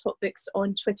Hot Books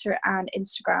on Twitter and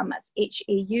Instagram. That's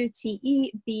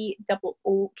HAUTEBOOKS.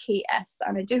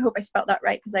 And I do hope I spelled that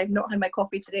right, because I've not had my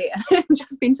coffee today and I've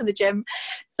just been to the gym.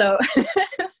 So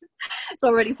it's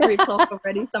already 3 o'clock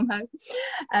already somehow.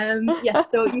 Yes,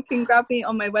 so you can grab me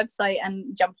on my website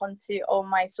and jump onto all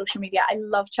my social media. I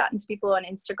love chatting to people on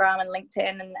Instagram and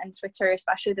LinkedIn and Twitter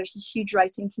especially. There's a huge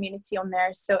writing community on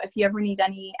there. So if you ever need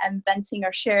any venting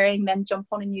or sharing, then jump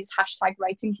on and use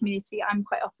 #writing community. I'm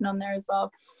quite often on there as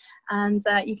well. And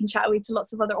you can chat away to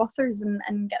lots of other authors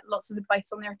and get lots of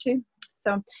advice on there too.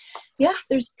 So yeah,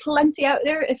 there's plenty out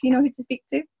there if you know who to speak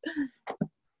to.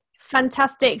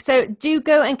 Fantastic. So do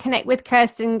go and connect with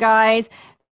Kirsten, guys.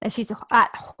 She's at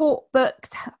Hot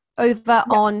Books over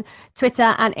on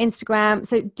Twitter and Instagram.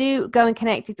 So do go and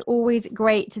connect. It's always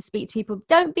great to speak to people.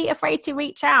 Don't be afraid to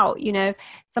reach out.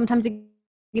 Sometimes it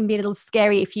can be a little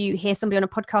scary if you hear somebody on a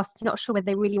podcast, you're not sure whether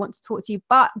they really want to talk to you,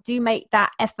 but do make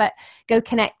that effort. Go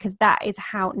connect, because that is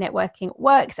how networking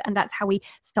works, and that's how we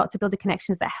start to build the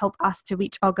connections that help us to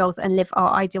reach our goals and live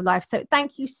our ideal life. So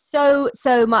thank you so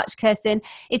much, Kirsten.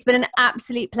 It's been an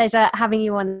absolute pleasure having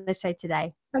you on the show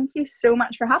today. Thank you so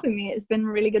much for having me. It's been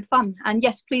really good fun. And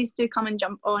yes, please do come and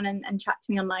jump on and chat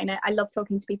to me online. I love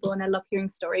talking to people and I love hearing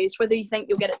stories. Whether you think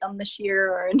you'll get it done this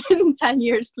year or in 10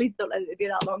 years, please don't let it be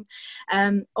that long.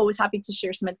 Always happy to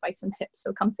share some advice and tips.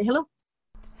 So come say hello.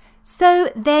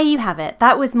 So there you have it.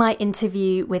 That was my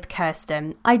interview with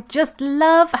Kirsten. I just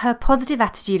love her positive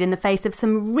attitude in the face of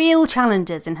some real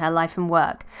challenges in her life and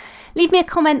work. Leave me a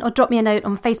comment or drop me a note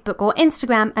on Facebook or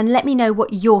Instagram and let me know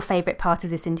what your favourite part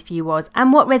of this interview was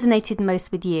and what resonated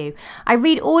most with you. I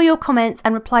read all your comments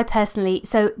and reply personally,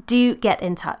 so do get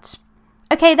in touch.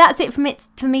 Okay, that's it for me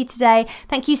today.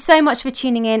 Thank you so much for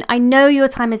tuning in. I know your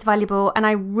time is valuable and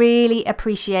I really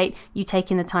appreciate you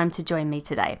taking the time to join me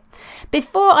today.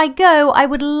 Before I go, I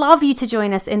would love you to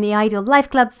join us in the Ideal Life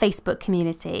Club Facebook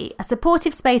community, a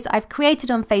supportive space I've created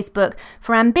on Facebook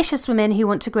for ambitious women who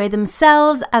want to grow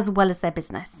themselves as well as their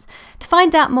business. To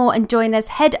find out more and join us,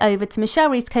 head over to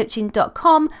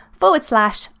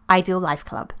michellereescoaching.com/Ideal Life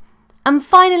Club. And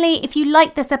finally, if you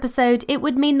liked this episode, it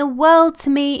would mean the world to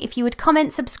me if you would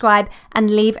comment, subscribe, and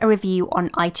leave a review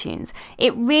on iTunes.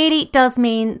 It really does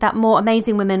mean that more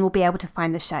amazing women will be able to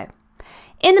find the show.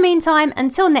 In the meantime,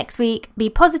 until next week, be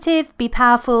positive, be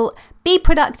powerful, be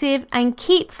productive, and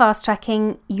keep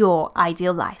fast-tracking your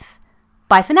ideal life.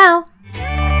 Bye for now.